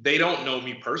 They don't know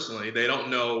me personally. They don't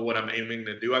know what I'm aiming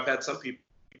to do. I've had some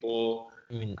people.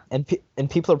 I mean, and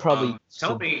people are probably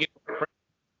tell me.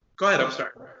 Go ahead. I'm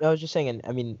sorry. I was just saying, and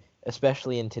I mean,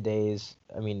 especially in today's,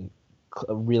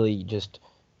 really just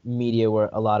media where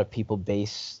a lot of people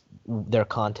base their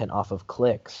content off of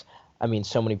clicks. I mean,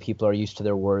 so many people are used to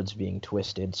their words being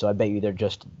twisted, so I bet you they're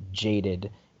just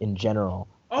jaded in general.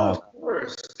 Oh, of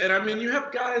course. And I mean, you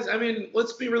have guys,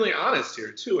 let's be really honest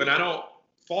here too, and I don't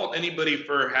fault anybody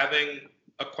for having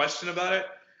a question about it.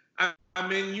 I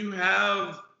mean, you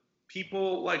have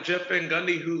people like Jeff Van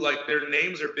Gundy who, like, their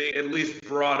names are being at least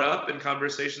brought up in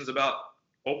conversations about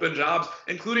open jobs,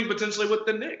 including potentially with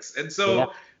the Knicks. And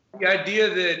so the idea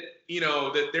that,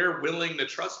 that they're willing to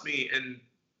trust me in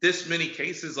this many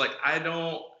cases, like, I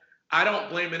don't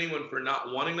blame anyone for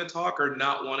not wanting to talk or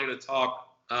not wanting to talk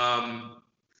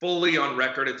fully on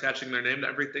record, attaching their name to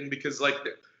everything, because, like,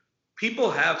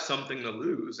 people have something to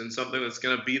lose and something that's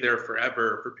going to be there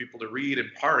forever for people to read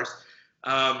and parse.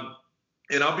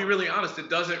 And I'll be really honest, it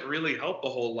doesn't really help a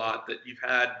whole lot that you've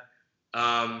had,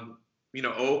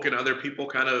 Oak and other people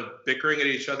kind of bickering at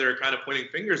each other, kind of pointing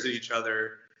fingers at each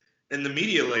other in the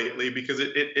media lately, because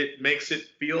it makes it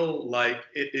feel like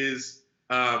it is,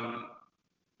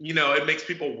 it makes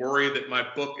people worry that my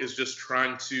book is just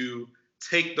trying to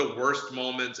take the worst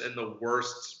moments and the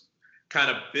worst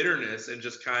kind of bitterness and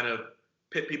just kind of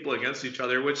pit people against each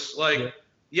other, which, like,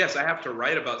 yes, I have to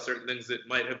write about certain things that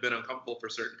might have been uncomfortable for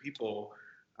certain people.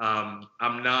 I'm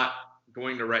not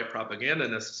going to write propaganda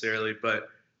necessarily, but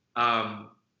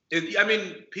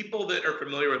people that are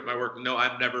familiar with my work know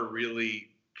I've never really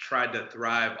tried to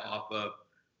thrive off of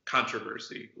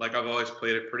controversy. Like, I've always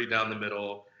played it pretty down the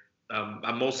middle.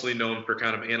 I'm mostly known for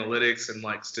kind of analytics and,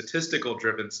 like, statistical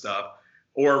driven stuff,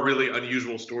 or really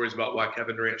unusual stories about why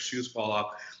Kevin Durant's shoes fall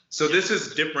off. So this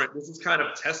is different. This is kind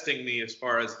of testing me as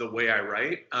far as the way I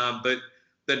write. But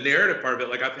the narrative part of it,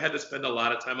 like, I've had to spend a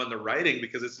lot of time on the writing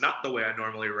because it's not the way I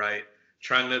normally write,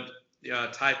 trying to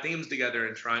tie themes together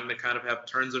and trying to kind of have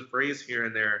turns of phrase here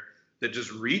and there that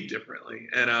just read differently.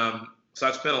 And so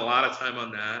I've spent a lot of time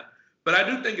on that. But I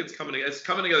do think it's coming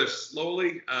together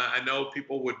slowly. I know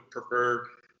people would prefer,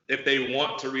 if they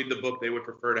want to read the book, they would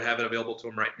prefer to have it available to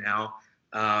them right now.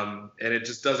 And it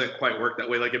just doesn't quite work that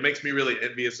way. Like, it makes me really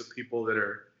envious of people that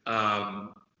are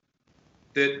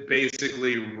that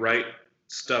basically write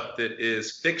stuff that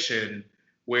is fiction,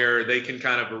 where they can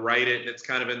kind of write it and it's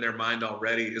kind of in their mind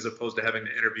already, as opposed to having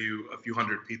to interview a few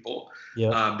hundred people.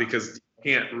 Because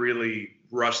you can't really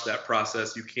rush that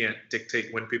process. You can't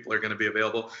dictate when people are going to be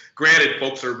available. Granted,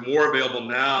 folks are more available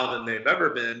now than they've ever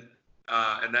been,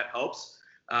 and that helps.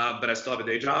 but I still have a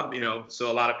day job,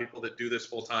 so a lot of people that do this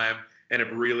full time and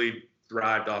have really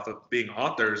thrived off of being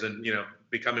authors and,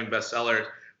 becoming bestsellers,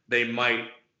 they might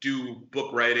do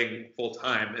book writing full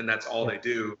time and that's all they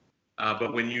do.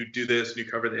 But when you do this and you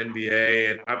cover the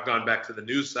NBA, and I've gone back to the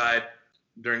news side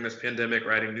during this pandemic,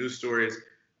 writing news stories,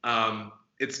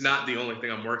 it's not the only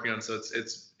thing I'm working on. So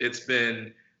it's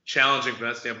been challenging from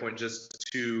that standpoint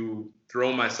just to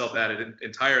throw myself at it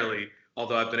entirely,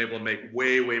 although I've been able to make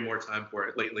way more time for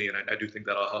it lately, and I do think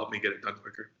that'll help me get it done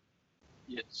quicker.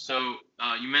 Yeah, so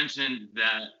you mentioned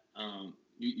that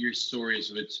your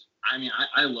stories, which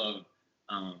I love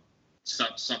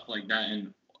stuff like that,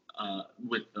 and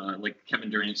with like Kevin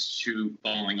Durant's shoe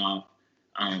falling off.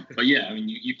 But yeah,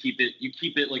 you keep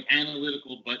it like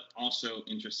analytical, but also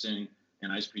interesting,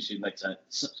 and I just appreciate like that.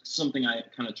 Something I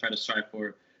kind of try to strive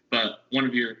for. But one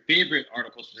of your favorite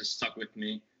articles just stuck with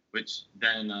me, which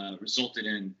then resulted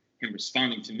in him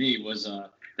responding to me, was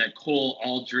that Cole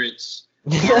Aldrich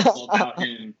article about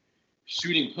him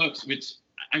shooting hooks, which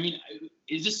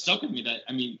it just stuck with me. That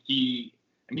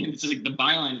it's like the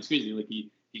byline is crazy. Like he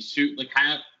shoot like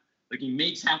half, like he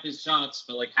makes half his shots,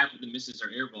 but like half of the misses are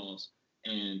air balls.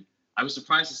 And I was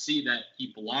surprised to see that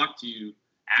he blocked you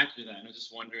after that. And I was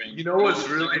just wondering. What's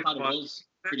really I thought it was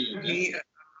pretty okay.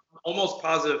 I'm almost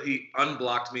positive he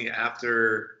unblocked me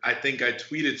after I think I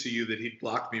tweeted to you that he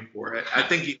blocked me for it. I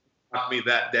think he blocked me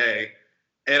that day.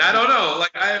 And I don't know.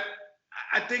 Like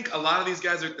I think a lot of these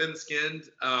guys are thin-skinned.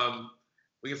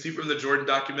 We can see from the Jordan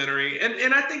documentary.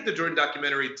 And I think the Jordan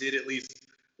documentary did at least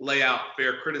lay out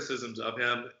fair criticisms of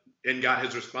him and got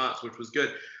his response, which was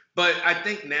good. But I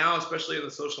think now, especially in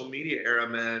the social media era,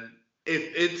 man,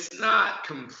 if it's not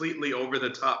completely over the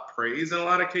top praise, in a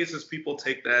lot of cases, people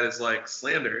take that as like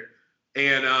slander.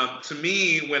 And to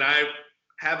me, when I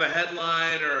have a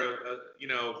headline or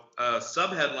a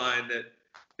sub headline that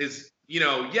is,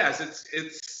 yes,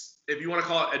 it's if you want to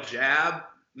call it a jab,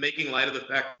 making light of the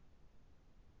fact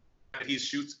that he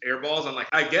shoots air balls, I'm like,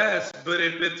 I guess. But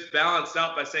if it's balanced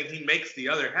out by saying he makes the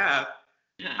other half,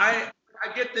 yeah.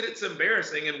 I get that it's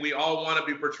embarrassing, and we all want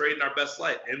to be portrayed in our best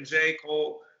light. MJ,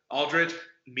 Cole, Aldrich,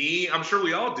 me, I'm sure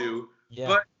we all do. Yeah.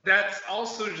 But that's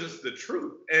also just the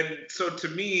truth. And so to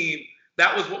me,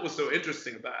 that was what was so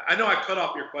interesting about it. I know I cut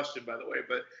off your question, by the way,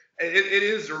 but it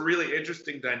is a really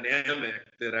interesting dynamic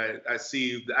that I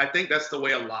see. I think that's the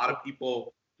way a lot of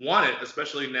people want it,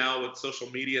 especially now with social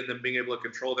media and them being able to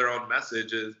control their own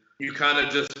message, is you kind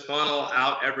of just funnel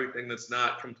out everything that's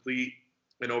not complete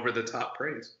and over-the-top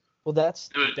praise. Well, it's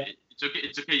okay.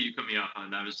 It's okay. You cut me off on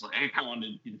that. I was like, I kind of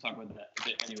wanted you to talk about that a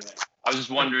bit anyway. I was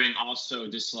just wondering also,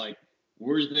 just like,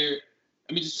 were there?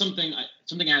 Just something I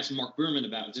asked Mark Berman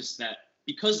about, just that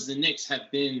because the Knicks have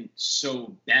been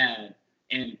so bad,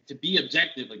 and to be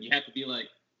objective, like you have to be like,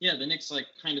 yeah, the Knicks like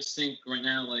kind of stink right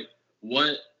now. Like,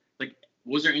 what? Like,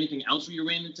 was there anything else where you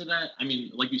ran into that?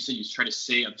 Like you said, you try to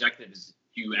stay objective.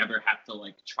 Do you ever have to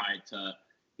like try to,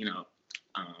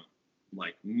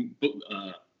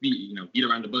 beat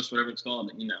around the bush, whatever it's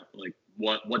called, like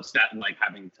what's that like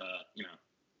having to,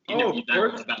 of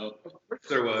course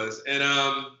there was. And,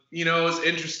 it was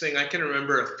interesting. I can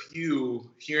remember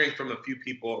hearing from a few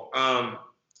people. I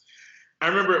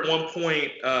remember at one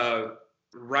point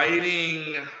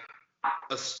writing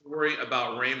a story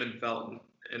about Raymond Felton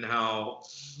and how,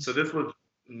 so this was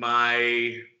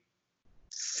my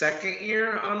second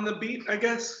year on the beat, I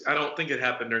guess. I don't think it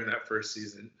happened during that first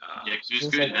season. Yeah, because he was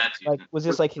good in that season. Like, was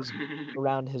this like his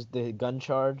around the gun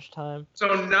charge time?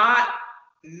 So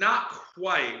not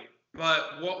quite,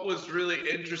 but what was really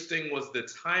interesting was the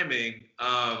timing.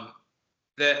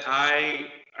 That I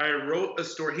wrote a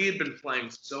story. He had been playing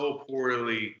so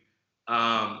poorly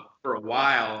for a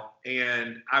while,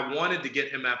 and I wanted to get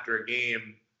him after a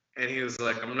game. And he was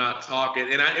like, I'm not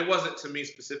talking. And it wasn't to me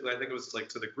specifically. I think it was like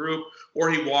to the group. Or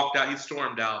he walked out. He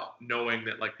stormed out knowing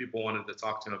that like people wanted to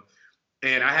talk to him.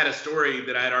 And I had a story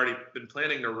that I had already been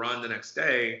planning to run the next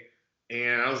day.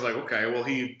 And I was like, okay, well,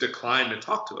 he declined to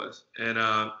talk to us. And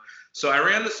so I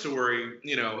ran the story.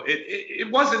 It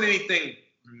wasn't anything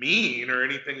mean or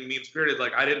anything mean-spirited.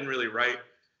 Like, I didn't really write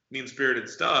mean-spirited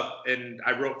stuff. And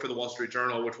I wrote for the Wall Street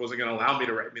Journal, which wasn't going to allow me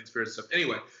to write mean-spirited stuff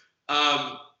anyway.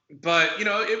 But,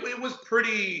 it was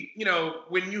pretty,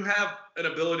 when you have an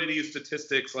ability to use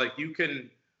statistics, like you can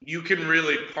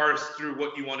really parse through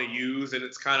what you want to use. And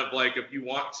it's kind of like, if you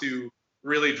want to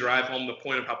really drive home the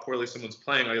point of how poorly someone's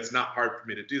playing, like it's not hard for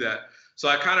me to do that. So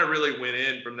I kind of really went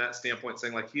in from that standpoint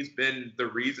saying like, he's been the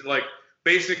reason, like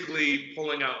basically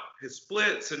pulling out his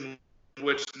splits and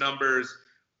which numbers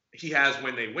he has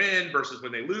when they win versus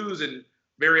when they lose. And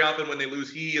very often when they lose,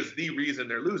 he is the reason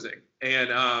they're losing. And,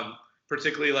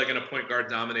 particularly like in a point guard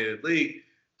dominated league.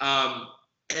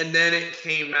 And then it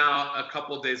came out a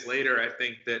couple of days later, I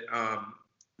think,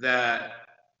 that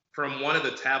from one of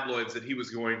the tabloids that he was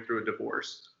going through a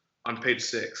divorce on page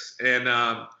 6. And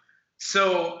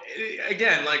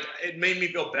again, like, it made me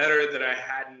feel better that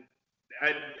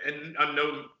and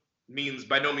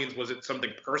by no means was it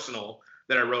something personal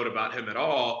that I wrote about him at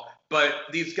all, but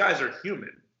these guys are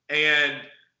human. And,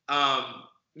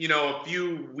 a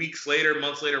few weeks later,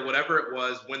 months later, whatever it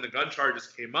was, when the gun charges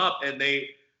came up, and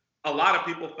a lot of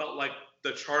people felt like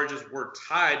the charges were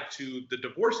tied to the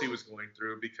divorce he was going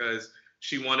through, because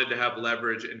she wanted to have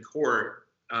leverage in court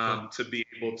to be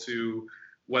able to,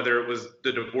 whether it was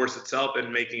the divorce itself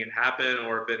and making it happen,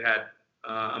 or if it had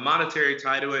a monetary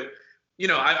tie to it.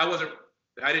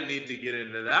 I didn't need to get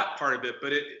into that part of it,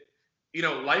 but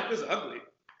life is ugly.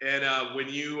 And when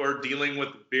you are dealing with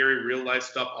very real life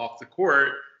stuff off the court,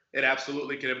 it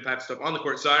absolutely can impact stuff on the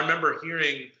court. So I remember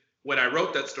hearing when I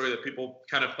wrote that story that people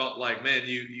kind of felt like, man,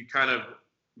 you kind of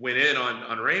went in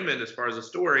on Raymond as far as the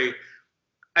story.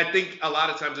 I think a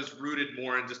lot of times it's rooted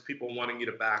more in just people wanting you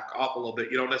to back off a little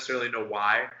bit. You don't necessarily know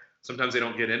why. Sometimes they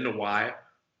don't get into why.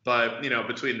 But,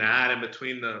 between that and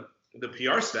between the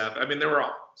PR staff, I mean, there were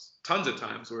tons of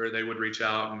times where they would reach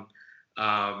out and,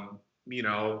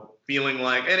 feeling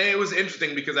like, and it was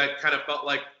interesting because I kind of felt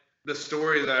like the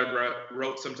stories I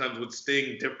wrote sometimes would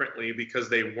sting differently because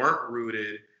they weren't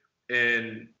rooted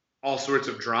in all sorts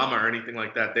of drama or anything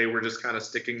like that. They were just kind of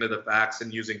sticking to the facts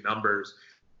and using numbers.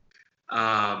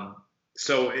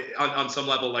 So on some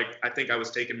level, like, I think I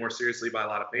was taken more seriously by a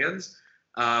lot of fans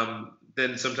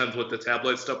than sometimes what the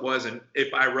tabloid stuff was. And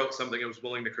if I wrote something and was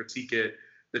willing to critique it,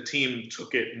 the team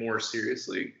took it more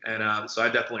seriously. And so I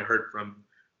definitely heard from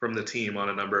the team on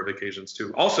a number of occasions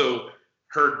too. Also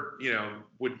heard,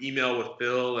 would email with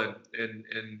Phil and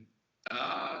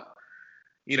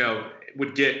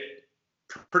would get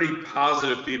pretty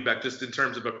positive feedback just in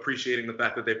terms of appreciating the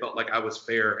fact that they felt like I was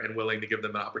fair and willing to give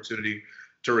them an opportunity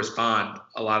to respond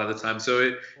a lot of the time.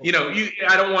 So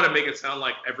I don't want to make it sound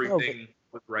like everything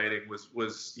with writing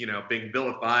was being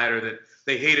vilified, or that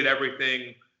they hated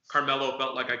everything. Carmelo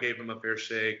felt like I gave him a fair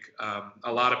shake.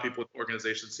 A lot of people with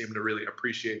organizations seem to really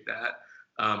appreciate that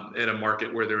in a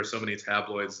market where there are so many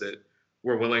tabloids that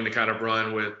were willing to kind of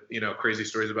run with, crazy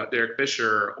stories about Derek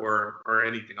Fisher or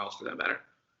anything else for that matter.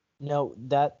 No,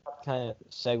 that kind of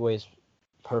segues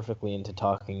perfectly into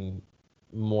talking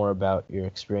more about your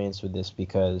experience with this,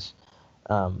 because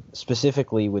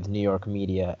specifically with New York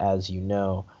media, as you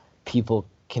know, people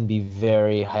can be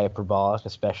very hyperbolic,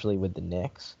 especially with the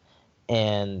Knicks.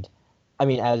 And I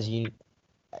mean, as you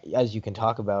can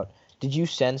talk about, did you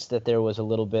sense that there was a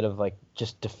little bit of like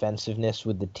just defensiveness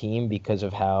with the team because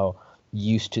of how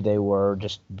used to they were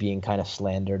just being kind of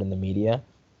slandered in the media?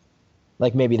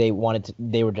 Like maybe they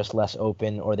were just less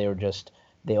open, or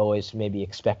they always maybe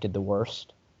expected the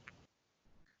worst.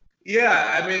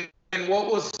 Yeah, I mean, and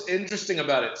what was interesting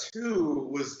about it too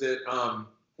was that,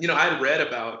 I'd read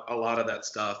about a lot of that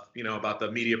stuff, about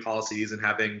the media policies and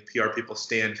having PR people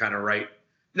stand kind of right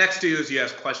next to you as you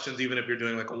ask questions, even if you're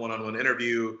doing like a one-on-one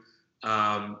interview,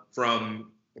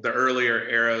 from the earlier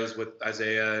eras with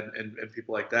Isaiah and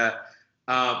people like that.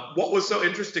 What was so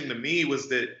interesting to me was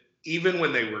that even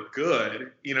when they were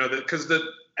good, because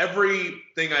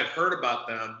everything I've heard about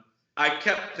them, I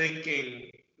kept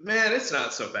thinking, man, it's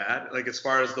not so bad. Like, as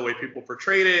far as the way people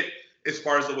portrayed it, as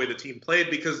far as the way the team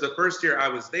played, because the first year I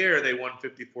was there, they won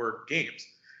 54 games.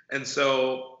 And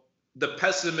so the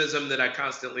pessimism that I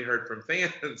constantly heard from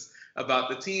fans about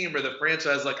the team or the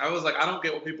franchise, I was like, I don't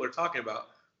get what people are talking about.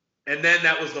 And then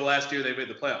that was the last year they made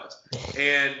the playoffs.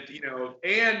 And,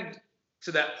 and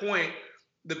to that point,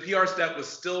 the PR staff was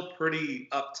still pretty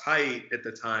uptight at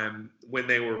the time when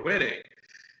they were winning.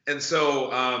 And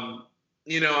so,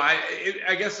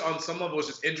 I guess on some level it was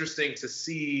just interesting to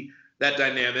see that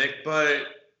dynamic. But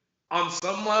on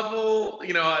some level,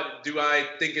 do I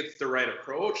think it's the right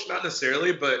approach? Not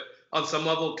necessarily, but on some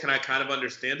level, can I kind of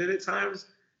understand it at times?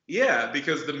 Yeah,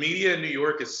 because the media in New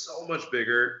York is so much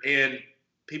bigger and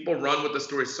people run with the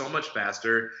story so much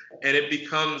faster, and it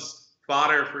becomes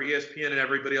fodder for ESPN and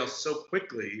everybody else so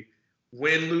quickly,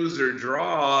 win, lose, or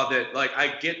draw, that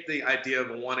I get the idea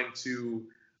of wanting to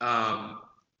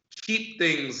keep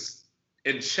things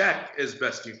in check as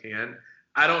best you can.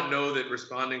 I don't know that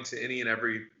responding to any and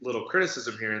every little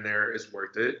criticism here and there is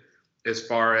worth it, as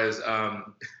far as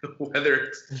whether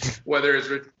it's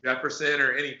Richard Jefferson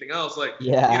or anything else.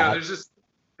 There's just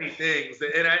many things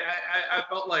and I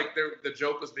felt like the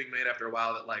joke was being made after a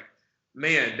while that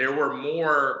man, there were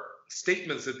more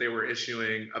statements that they were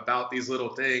issuing about these little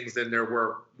things than there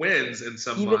were wins in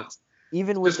some months.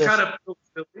 even with just this, kind of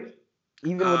silly.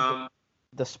 even with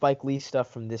the Spike Lee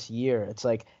stuff from this year, it's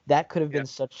like that could have been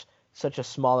such a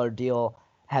smaller deal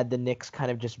had the Knicks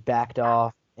kind of just backed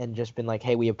off and just been like,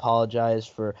 hey, we apologize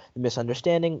for the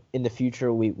misunderstanding. In the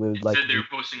future, we would like. Instead, they were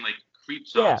posting like creep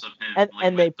shots of him.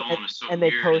 And they post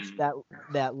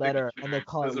that letter and they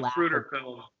call it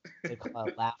laughable. They call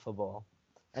it laughable,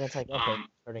 and it's like, okay,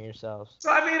 hurting yourselves.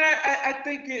 So I mean, I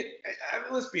think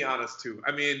let's be honest too.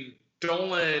 I mean,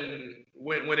 Dolan,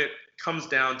 when it comes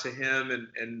down to him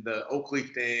and the Oakley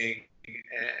thing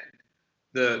and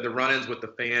the run-ins with the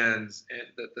fans and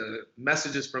the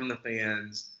messages from the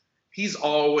fans, he's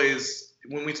always,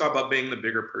 when we talk about being the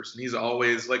bigger person, he's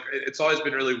always like, it's always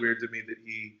been really weird to me that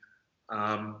he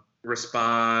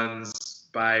responds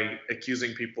by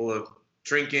accusing people of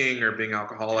drinking or being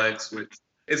alcoholics, which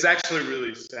is actually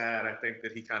really sad. I think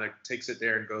that he kind of takes it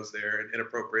there and goes there and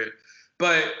inappropriate.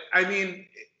 But I mean,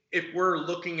 if we're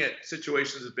looking at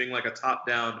situations as being like a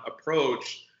top-down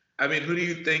approach, I mean, who do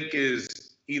you think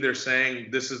is either saying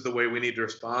this is the way we need to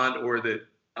respond or that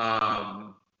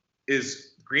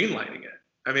is greenlighting it?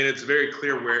 I mean, it's very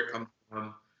clear where it comes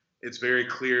from. It's very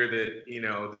clear that, you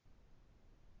know,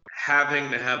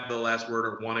 having to have the last word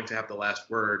or wanting to have the last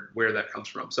word, where that comes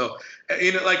from. So,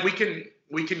 you know, like we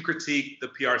can critique the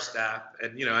PR staff,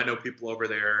 and, you know, I know people over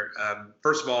there.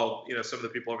 First of all, you know, some of the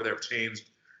people over there have changed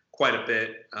quite a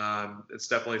bit. It's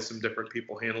definitely some different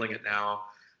people handling it now.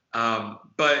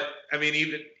 But I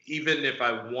mean, even if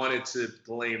I wanted to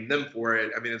blame them for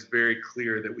it, I mean, it's very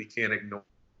clear that we can't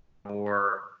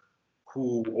ignore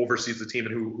who oversees the team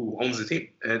and who owns the team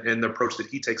and the approach that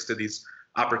he takes to these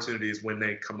opportunities when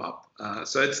they come up.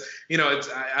 So it's, you know,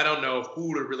 I don't know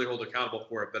who to really hold accountable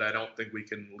for it, but I don't think we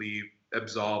can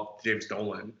absolve James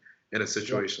Dolan in a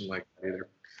situation like that either.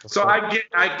 So I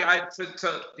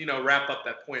to you know, wrap up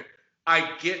that point,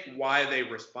 I get why they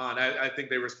respond. I think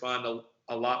they respond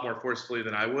a lot more forcefully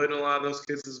than I would in a lot of those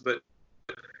cases. But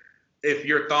if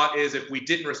your thought is if we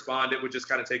didn't respond, it would just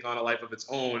kind of take on a life of its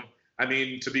own. I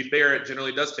mean, to be fair, it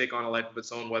generally does take on a life of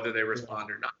its own, whether they respond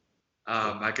or not.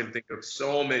 I can think of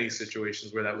so many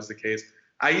situations where that was the case.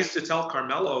 I used to tell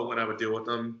Carmelo when I would deal with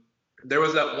him, there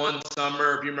was that one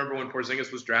summer, if you remember when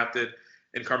Porzingis was drafted,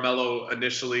 and Carmelo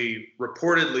initially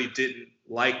reportedly didn't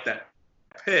like that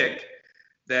pick,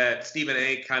 that Stephen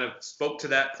A. kind of spoke to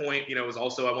that point. You know, it was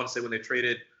also, I want to say, when they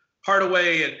traded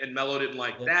Hardaway and Melo didn't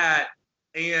like that.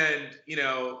 And, you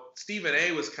know, Stephen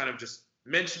A. was kind of just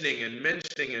mentioning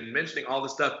all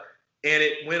this stuff. And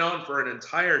it went on for an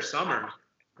entire summer.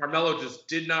 Carmelo just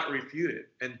did not refute it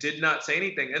and did not say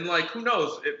anything. And, like, who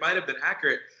knows? It might have been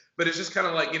accurate. But it's just kind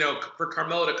of like, you know, for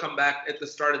Carmelo to come back at the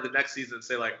start of the next season and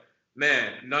say, like,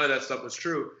 man, none of that stuff was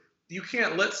true. You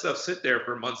can't let stuff sit there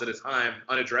for months at a time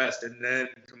unaddressed and then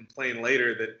complain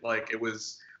later that, like, it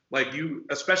was, like, you,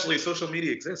 especially social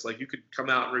media exists. Like, you could come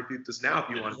out and refute this now if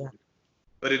you wanted to.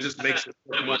 But it just makes it.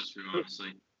 That was true,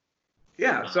 honestly.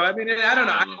 Yeah. So, I mean, I don't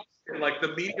know. Like,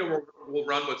 the media will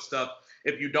run with stuff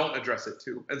if you don't address it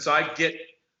too. And so I get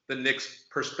the Knicks'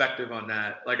 perspective on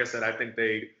that. Like I said, I think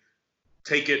they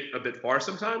take it a bit far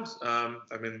sometimes. I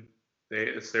mean,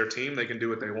 it's their team; they can do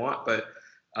what they want. But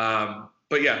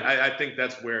yeah, I think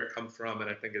that's where it comes from, and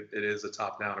I think it is a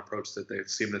top-down approach that they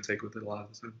seem to take with it a lot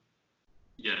of the time.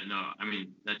 Yeah, no, I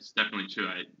mean, that's definitely true.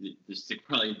 This could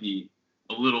probably be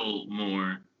a little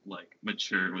more like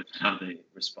mature with how they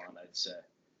respond, I'd say.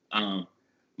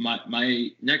 My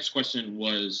next question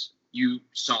was, you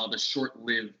saw the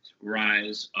short-lived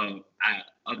rise of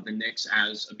the Knicks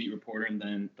as a beat reporter and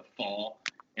then the fall.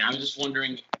 And I was just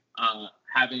wondering,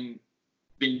 having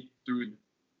been through,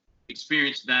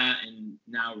 experienced that and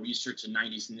now research the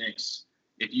 90s Knicks,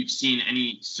 if you've seen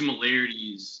any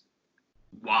similarities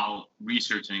while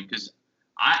researching. Because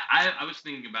I was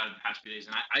thinking about it the past few days,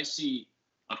 and I see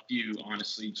a few,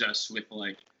 honestly, just with,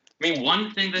 like, I mean,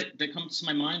 one thing that comes to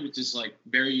my mind, which is, like,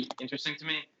 very interesting to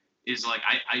me, is, like,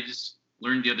 I just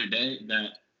learned the other day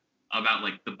that about,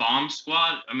 like, the bomb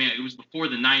squad. I mean, it was before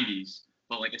the 90s,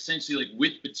 but, like, essentially, like,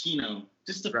 with Pitino,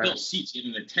 just to fill seats, get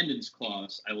an attendance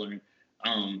clause, I learned,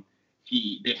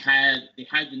 they had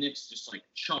the Knicks just, like,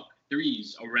 chuck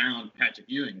threes around Patrick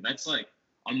Ewing. That's, like,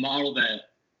 a model that,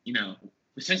 you know,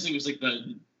 essentially was, like,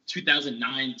 the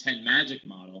 2009-10 Magic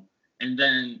model. And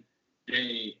then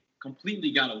they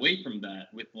completely got away from that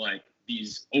with, like,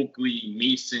 these Oakley,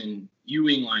 Mason,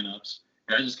 Ewing lineups.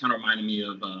 And that just kind of reminded me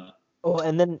of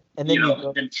and then you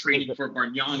know, them trading for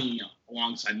Bargnani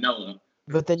alongside Melo.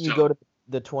 But then you go to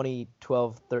the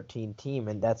 2012-13 team,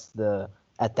 and that's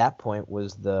at that point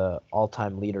was the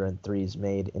all-time leader in threes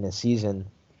made in a season.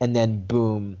 And then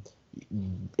boom,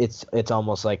 it's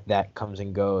almost like that comes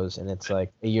and goes, and it's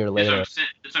like a year later. That's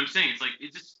what I'm saying. It's like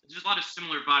it's just a lot of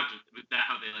similar vibes with that.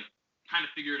 How they like kind of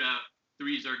figured out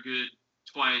threes are good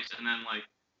twice, and then like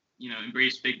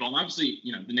embrace big ball. And obviously,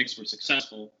 the Knicks were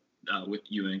successful with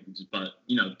Ewing, but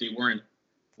they weren't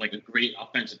like a great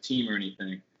offensive team or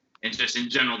anything. And just in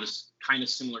general, just kind of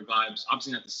similar vibes.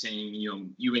 Obviously not the same.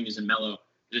 Ewing isn't Melo.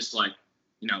 Just like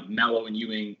Melo and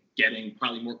Ewing getting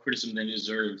probably more criticism than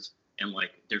deserved, and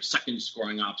like their second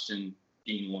scoring option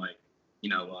being like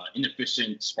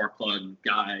inefficient spark plug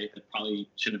guy that probably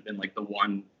should have been like the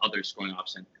one other scoring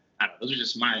option. I don't know. Those are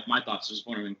just my thoughts. Just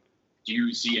wondering, do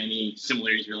you see any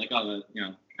similarities? You're like,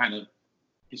 kind of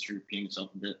history repeating itself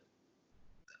a bit.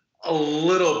 A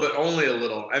little, but only a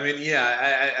little. I mean,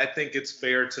 yeah, I think it's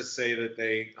fair to say that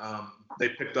they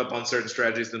picked up on certain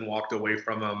strategies and walked away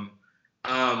from them.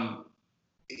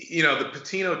 The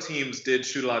Pitino teams did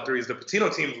shoot a lot of threes. The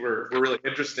Pitino teams were really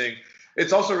interesting.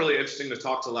 It's also really interesting to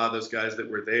talk to a lot of those guys that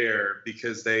were there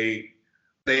because they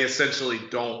essentially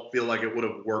don't feel like it would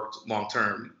have worked long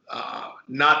term.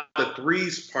 Not the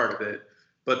threes part of it,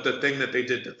 but the thing that they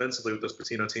did defensively with those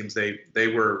Pitino teams, they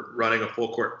were running a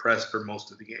full court press for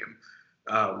most of the game,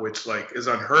 which like is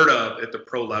unheard of at the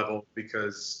pro level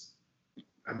because,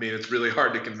 I mean, it's really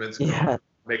hard to convince them to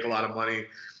make a lot of money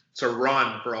to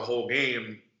run for a whole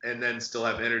game and then still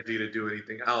have energy to do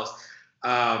anything else.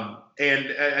 And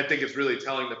I think it's really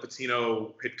telling that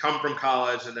Pitino had come from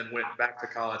college and then went back to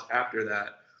college after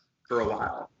that for a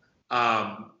while.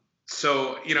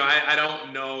 So, I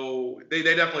don't know. They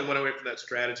definitely went away from that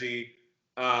strategy.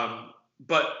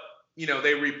 But,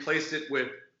 they replaced it with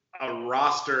a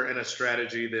roster and a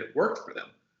strategy that worked for them.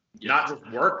 Yeah. Not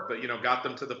just worked, but, got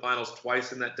them to the finals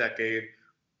twice in that decade.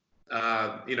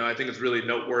 I think it's really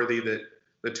noteworthy that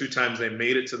the two times they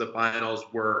made it to the finals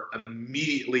were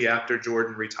immediately after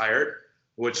Jordan retired,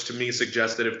 which to me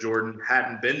suggests that if Jordan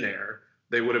hadn't been there,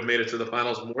 they would have made it to the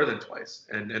finals more than twice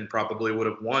and probably would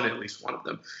have won at least one of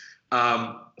them.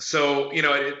 So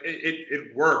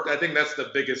it worked. I think that's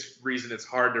the biggest reason it's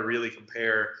hard to really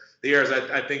compare the years.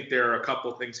 I think there are a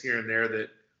couple things here and there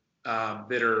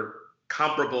that are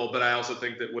comparable, but I also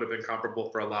think that would have been comparable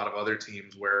for a lot of other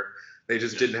teams where they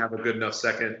just didn't have a good enough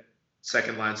second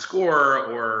line scorer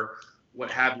or what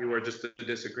have you, or just the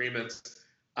disagreements.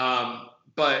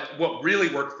 But what really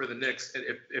worked for the Knicks,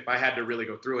 if I had to really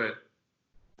go through it,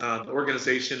 the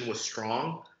organization was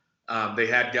strong. They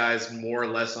had guys more or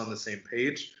less on the same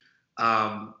page.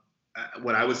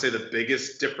 What I would say the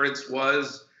biggest difference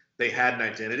was they had an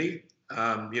identity.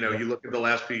 You look at the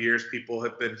last few years, people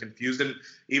have been confused. And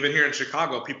even here in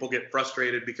Chicago, people get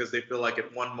frustrated because they feel like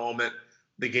at one moment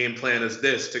the game plan is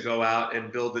this, to go out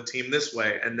and build the team this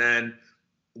way. And then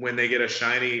when they get a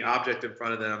shiny object in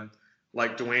front of them,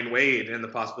 like Dwayne Wade and the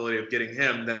possibility of getting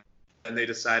him, then they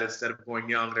decide instead of going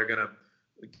young, they're going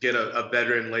to get a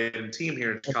veteran-laden team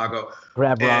here in Chicago.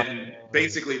 And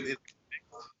basically,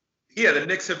 the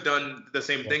Knicks have done the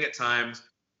same thing at times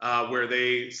where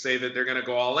they say that they're going to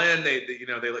go all in. They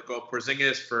let go of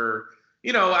Porzingis for –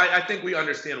 I think we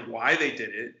understand why they did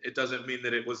it. It doesn't mean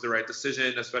that it was the right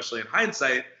decision, especially in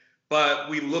hindsight. But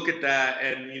we look at that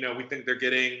and, we think they're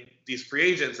getting these free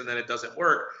agents and then it doesn't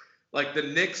work. Like the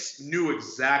Knicks knew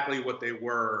exactly what they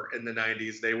were in the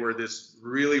 90s. They were this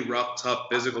really rough, tough,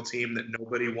 physical team that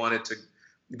nobody wanted to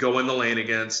go in the lane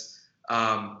against.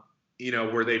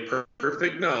 Were they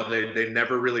perfect? No, they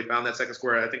never really found that second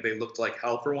scorer. I think they looked like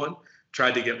hell for one,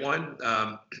 tried to get one.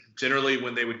 Generally,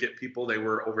 when they would get people, they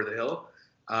were over the hill.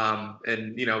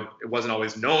 It wasn't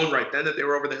always known right then that they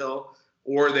were over the hill,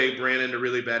 or they ran into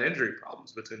really bad injury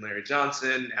problems between Larry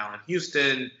Johnson, Allen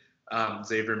Houston,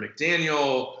 Xavier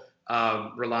McDaniel,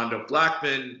 Rolando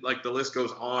Blackman, like the list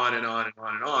goes on and on and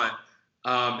on and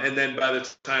on. And then by the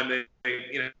time they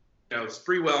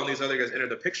Sprewell and these other guys enter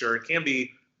the picture, it can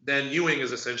be, then Ewing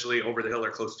is essentially over the hill or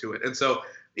close to it. And so,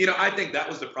 I think that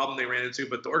was the problem they ran into,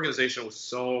 but the organization was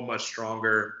so much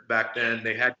stronger back then.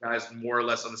 They had guys more or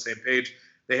less on the same page.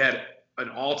 They had an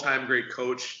all-time great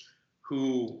coach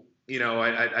who,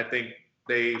 I think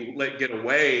they let get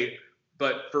away,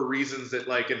 but for reasons that,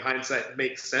 like, in hindsight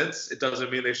make sense. It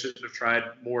doesn't mean they shouldn't have tried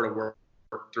more to work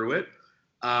through it.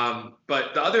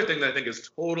 But the other thing that I think is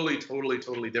totally, totally,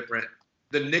 totally different,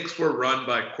 the Knicks were run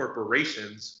by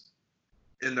corporations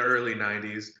in the early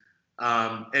 90s.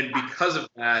 And because of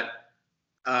that,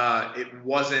 it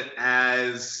wasn't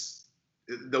as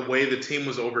the way the team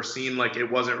was overseen. Like, it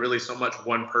wasn't really so much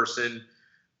one person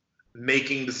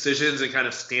making decisions and kind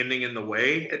of standing in the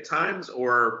way at times,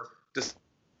 or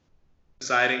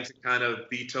deciding to kind of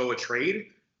veto a trade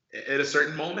at a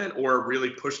certain moment or really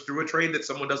push through a trade that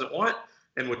someone doesn't want.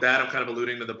 And with that, I'm kind of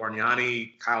alluding to the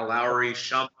Bargnani, Kyle Lowry,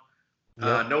 Shump,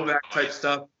 Novak type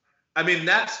stuff. I mean,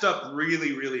 that stuff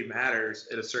really, really matters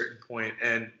at a certain point.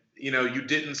 And, you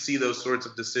didn't see those sorts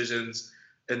of decisions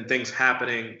and things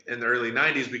happening in the early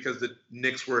 90s because the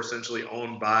Knicks were essentially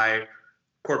owned by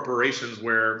corporations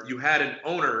where you had an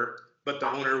owner, but the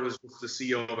owner was just the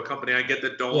CEO of a company. I get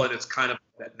that Dolan is kind of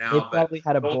that now. They probably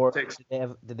had a board. Did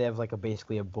Did they have like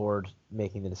basically a board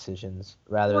making the decisions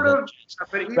rather sort than of,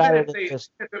 but even if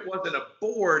it wasn't a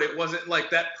board, it wasn't like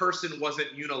that person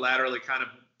wasn't unilaterally kind of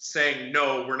saying,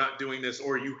 no, we're not doing this,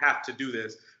 or you have to do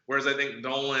this. Whereas I think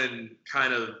Dolan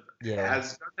kind of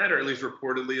has done that, or at least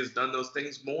reportedly has done those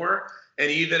things more.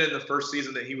 And even in the first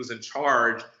season that he was in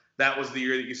charge, that was the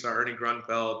year that you saw Ernie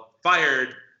Grunfeld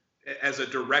fired as a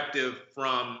directive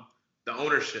from the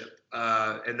ownership.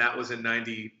 And that was in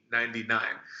 99.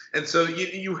 And so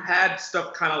you had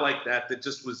stuff kind of like that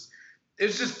just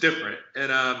it's just different.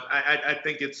 And I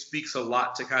think it speaks a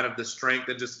lot to kind of the strength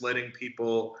and just letting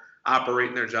people operate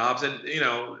in their jobs. And,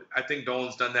 I think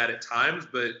Dolan's done that at times,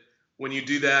 but when you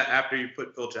do that after you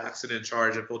put Phil Jackson in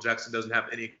charge and Phil Jackson doesn't have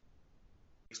any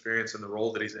experience in the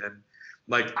role that he's in,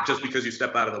 like just because you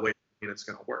step out of the way, it's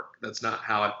going to work. That's not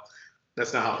how it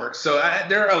works. So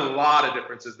there are a lot of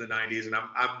differences in the 90s, and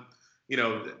I'm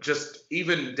just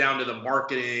even down to the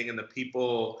marketing and the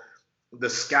people, the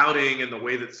scouting and the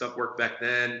way that stuff worked back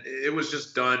then, it was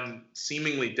just done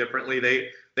seemingly differently.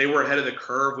 They were ahead of the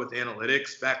curve with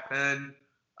analytics back then.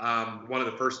 One of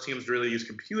the first teams to really use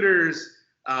computers.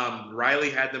 Riley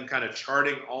had them kind of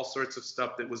charting all sorts of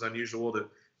stuff that was unusual to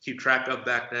keep track of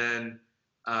back then.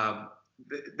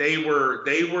 They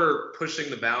were pushing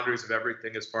the boundaries of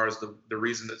everything as far as the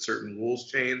reason that certain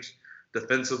rules changed.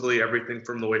 Defensively, everything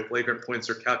from the way flagrant points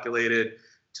are calculated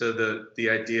to the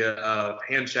idea of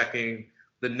hand checking.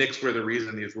 The Knicks were the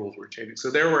reason these rules were changing.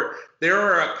 So there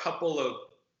were a couple of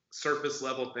surface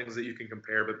level things that you can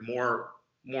compare, but more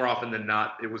often than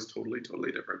not, it was totally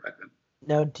different back then.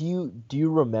 Now, do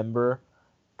you remember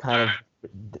kind of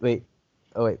wait,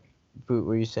 Boot,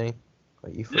 were you saying? No,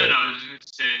 I was just gonna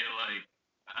say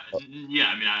yeah.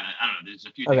 I mean, I don't know. There's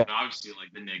a few things, but obviously,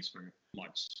 like the Knicks were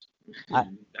much. I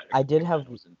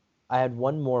had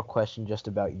one more question just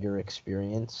about your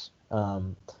experience,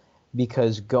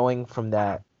 because going from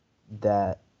that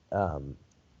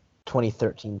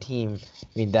 2013 team, I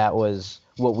mean, that was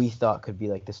what we thought could be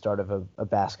like the start of a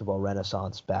basketball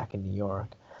renaissance back in New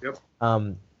York. Yep.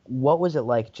 What was it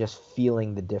like just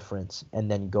feeling the difference and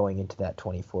then going into that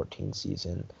 2014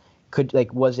 season?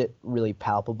 Was it really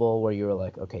palpable where you were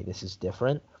like, okay, this is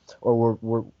different, or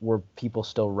were people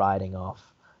still riding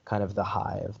off kind of the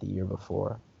high of the year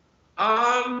before?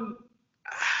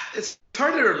 It's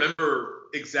hard to remember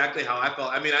exactly how I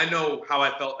felt. I mean, I know how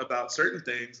I felt about certain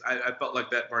things. I felt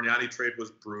like that Bargnani trade was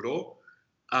brutal.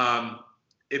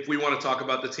 If we want to talk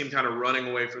about the team kind of running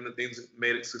away from the things that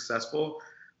made it successful,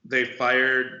 they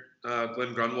fired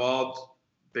Glenn Grunwald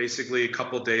basically a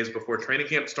couple days before training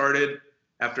camp started,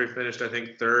 after he finished, I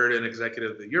think, third in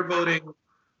Executive of the Year voting.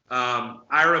 What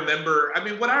I remember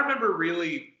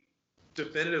really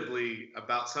definitively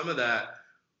about some of that,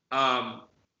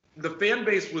 the fan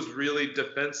base was really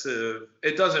defensive.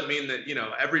 It doesn't mean that,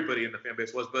 everybody in the fan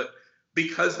base was, but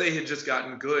because they had just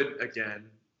gotten good again,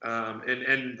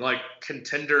 and like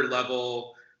contender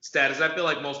level status, I feel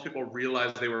like most people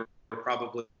realized they were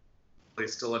probably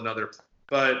still another.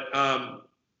 But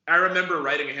I remember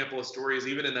writing a handful of stories,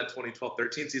 even in that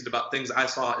 2012-13 season, about things I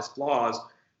saw as flaws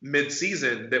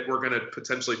mid-season that were going to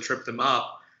potentially trip them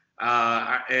up.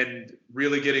 And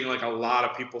really getting like a lot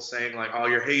of people saying like, oh,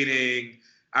 you're hating.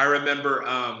 I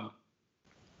remember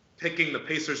picking the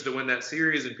Pacers to win that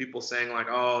series and people saying like,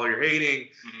 oh, you're hating.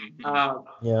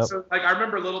 So like, I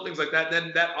remember little things like that.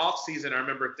 Then that off season, I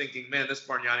remember thinking, man, this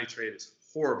Bargnani trade is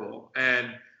horrible.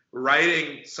 And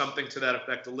writing something to that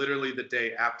effect literally the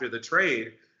day after the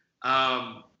trade.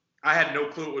 I had no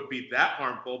clue it would be that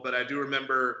harmful, but I do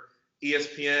remember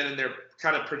ESPN and their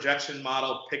kind of projection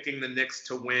model picking the Knicks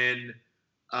to win,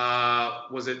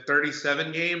 was it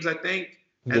 37 games, I think?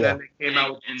 And then they came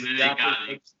out with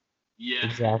exactly.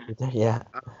 Yeah.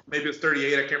 Maybe it was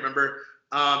 38, I can't remember.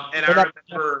 And I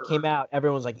remember came out,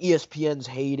 everyone's like, ESPN's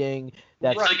hating.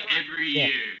 That's it's like every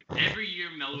year. Every year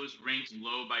Melo was ranked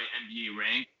low by NBA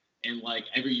rank, and like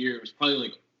every year it was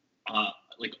probably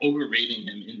like overrating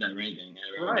him in that ranking.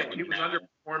 Right. He was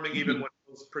underperforming even what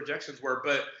those projections were.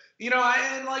 But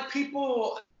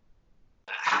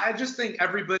I just think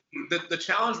everybody, the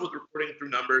challenge with reporting through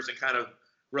numbers and kind of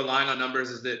relying on numbers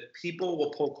is that people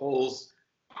will poke holes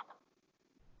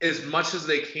as much as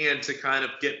they can to kind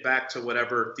of get back to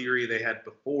whatever theory they had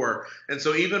before. And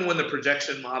so even when the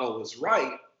projection model was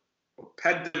right,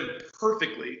 pegged them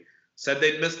perfectly, said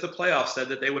they'd miss the playoffs, said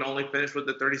that they would only finish with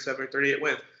the 37 or 38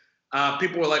 wins.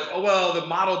 People were like, oh, well, the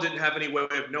model didn't have any way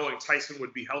of knowing Tyson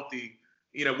would be healthy,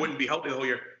 wouldn't be healthy the whole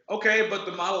year. Okay, but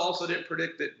the model also didn't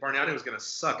predict that Bargnani was going to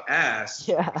suck ass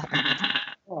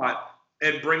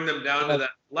and bring them down to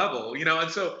that level,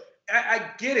 and so I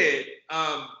get it.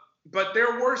 But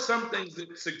there were some things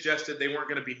that suggested they weren't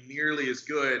going to be nearly as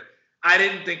good. I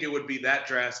didn't think it would be that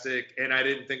drastic, and I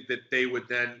didn't think that they would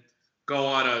then go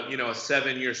on a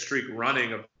 7-year streak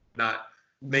running of not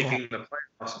making the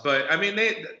playoffs. But I mean,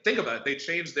 they think about it. They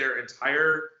changed their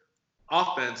entire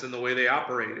offense and the way they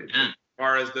operated as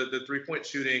far as the 3-point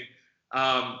shooting.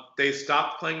 They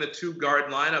stopped playing the 2 guard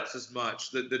lineups as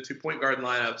much, the 2-point guard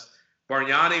lineups.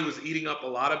 Bargnani was eating up a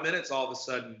lot of minutes all of a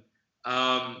sudden.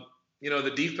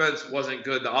 The defense wasn't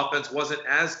good. The offense wasn't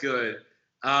as good.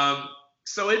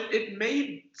 So it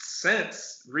made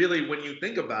sense, really, when you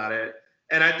think about it.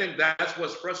 And I think that's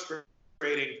what's frustrating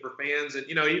for fans. And,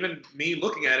 even me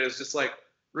looking at it is just like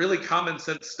really common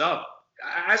sense stuff.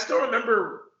 I still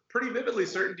remember pretty vividly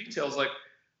certain details. Like,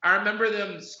 I remember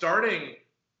them starting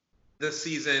the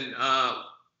season. I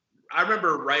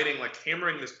remember writing, like,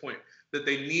 hammering this point that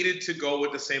they needed to go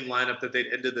with the same lineup that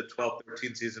they'd ended the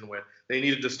 12-13 season with. They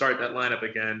needed to start that lineup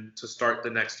again to start the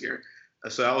next year.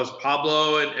 So that was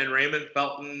Pablo and Raymond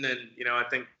Felton, and I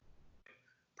think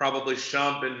probably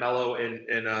Shump and Melo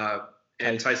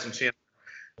and Tyson Chandler.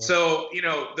 So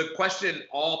the question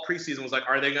all preseason was like,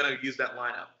 are they going to use that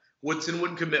lineup? Woodson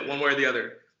wouldn't commit one way or the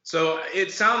other. So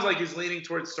it sounds like he's leaning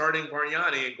towards starting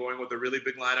Bargnani and going with a really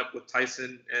big lineup with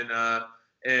Tyson and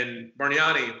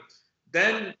Bargnani.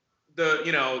 Then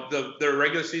the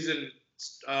regular season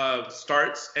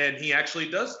starts, and he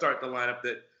actually does start the lineup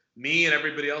that me and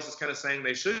everybody else is kind of saying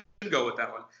they should go with that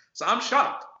one. So I'm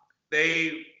shocked.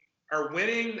 They are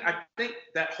winning, I think,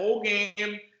 that whole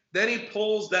game. Then he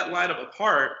pulls that lineup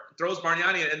apart, throws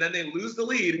Bargnani in, and then they lose the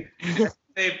lead.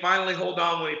 They finally hold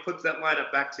on when he puts that lineup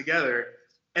back together.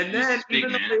 And then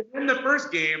even though they win the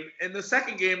first game, in the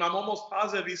second game, I'm almost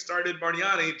positive he started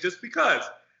Bargnani just because.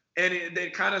 And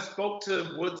it kind of spoke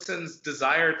to Woodson's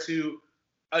desire to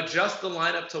adjust the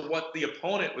lineup to what the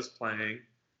opponent was playing.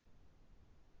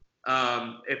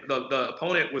 If the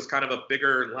opponent was kind of a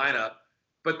bigger lineup,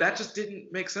 but that just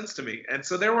didn't make sense to me. And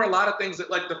so there were a lot of things that,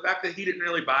 like the fact that he didn't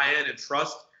really buy in and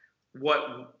trust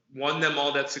what won them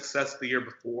all that success the year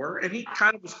before. And he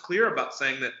kind of was clear about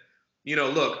saying that,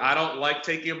 look, I don't like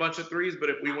taking a bunch of threes, but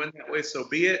if we win that way, so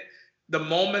be it. The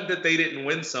moment that they didn't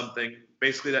win something,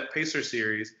 basically that Pacer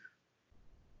series,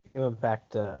 he went back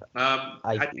to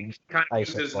I think he kind of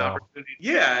used it as an opportunity.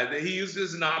 Yeah, he used it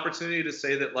as an opportunity to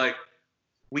say that, like,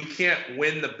 we can't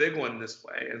win the big one this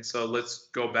way, and so let's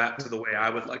go back to the way I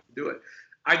would like to do it.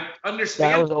 I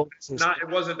understand it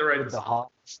wasn't the right with the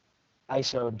Hawks,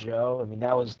 ISO Joe. I mean,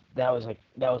 that was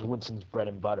Woodson's bread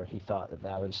and butter. He thought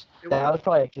that was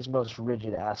probably like his most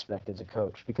rigid aspect as a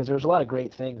coach, because there was a lot of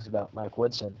great things about Mike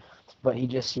Woodson, but he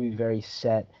just seemed very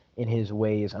set in his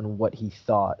ways on what he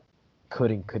thought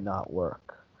could and could not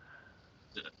work.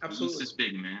 Absolutely. This is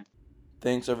big, man.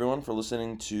 Thanks, everyone, for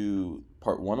listening to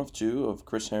part 1 of 2 of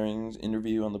Chris Herring's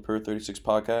interview on the Per 36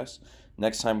 podcast.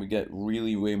 Next time, we get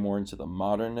really way more into the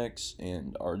modern Knicks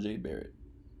and RJ Barrett.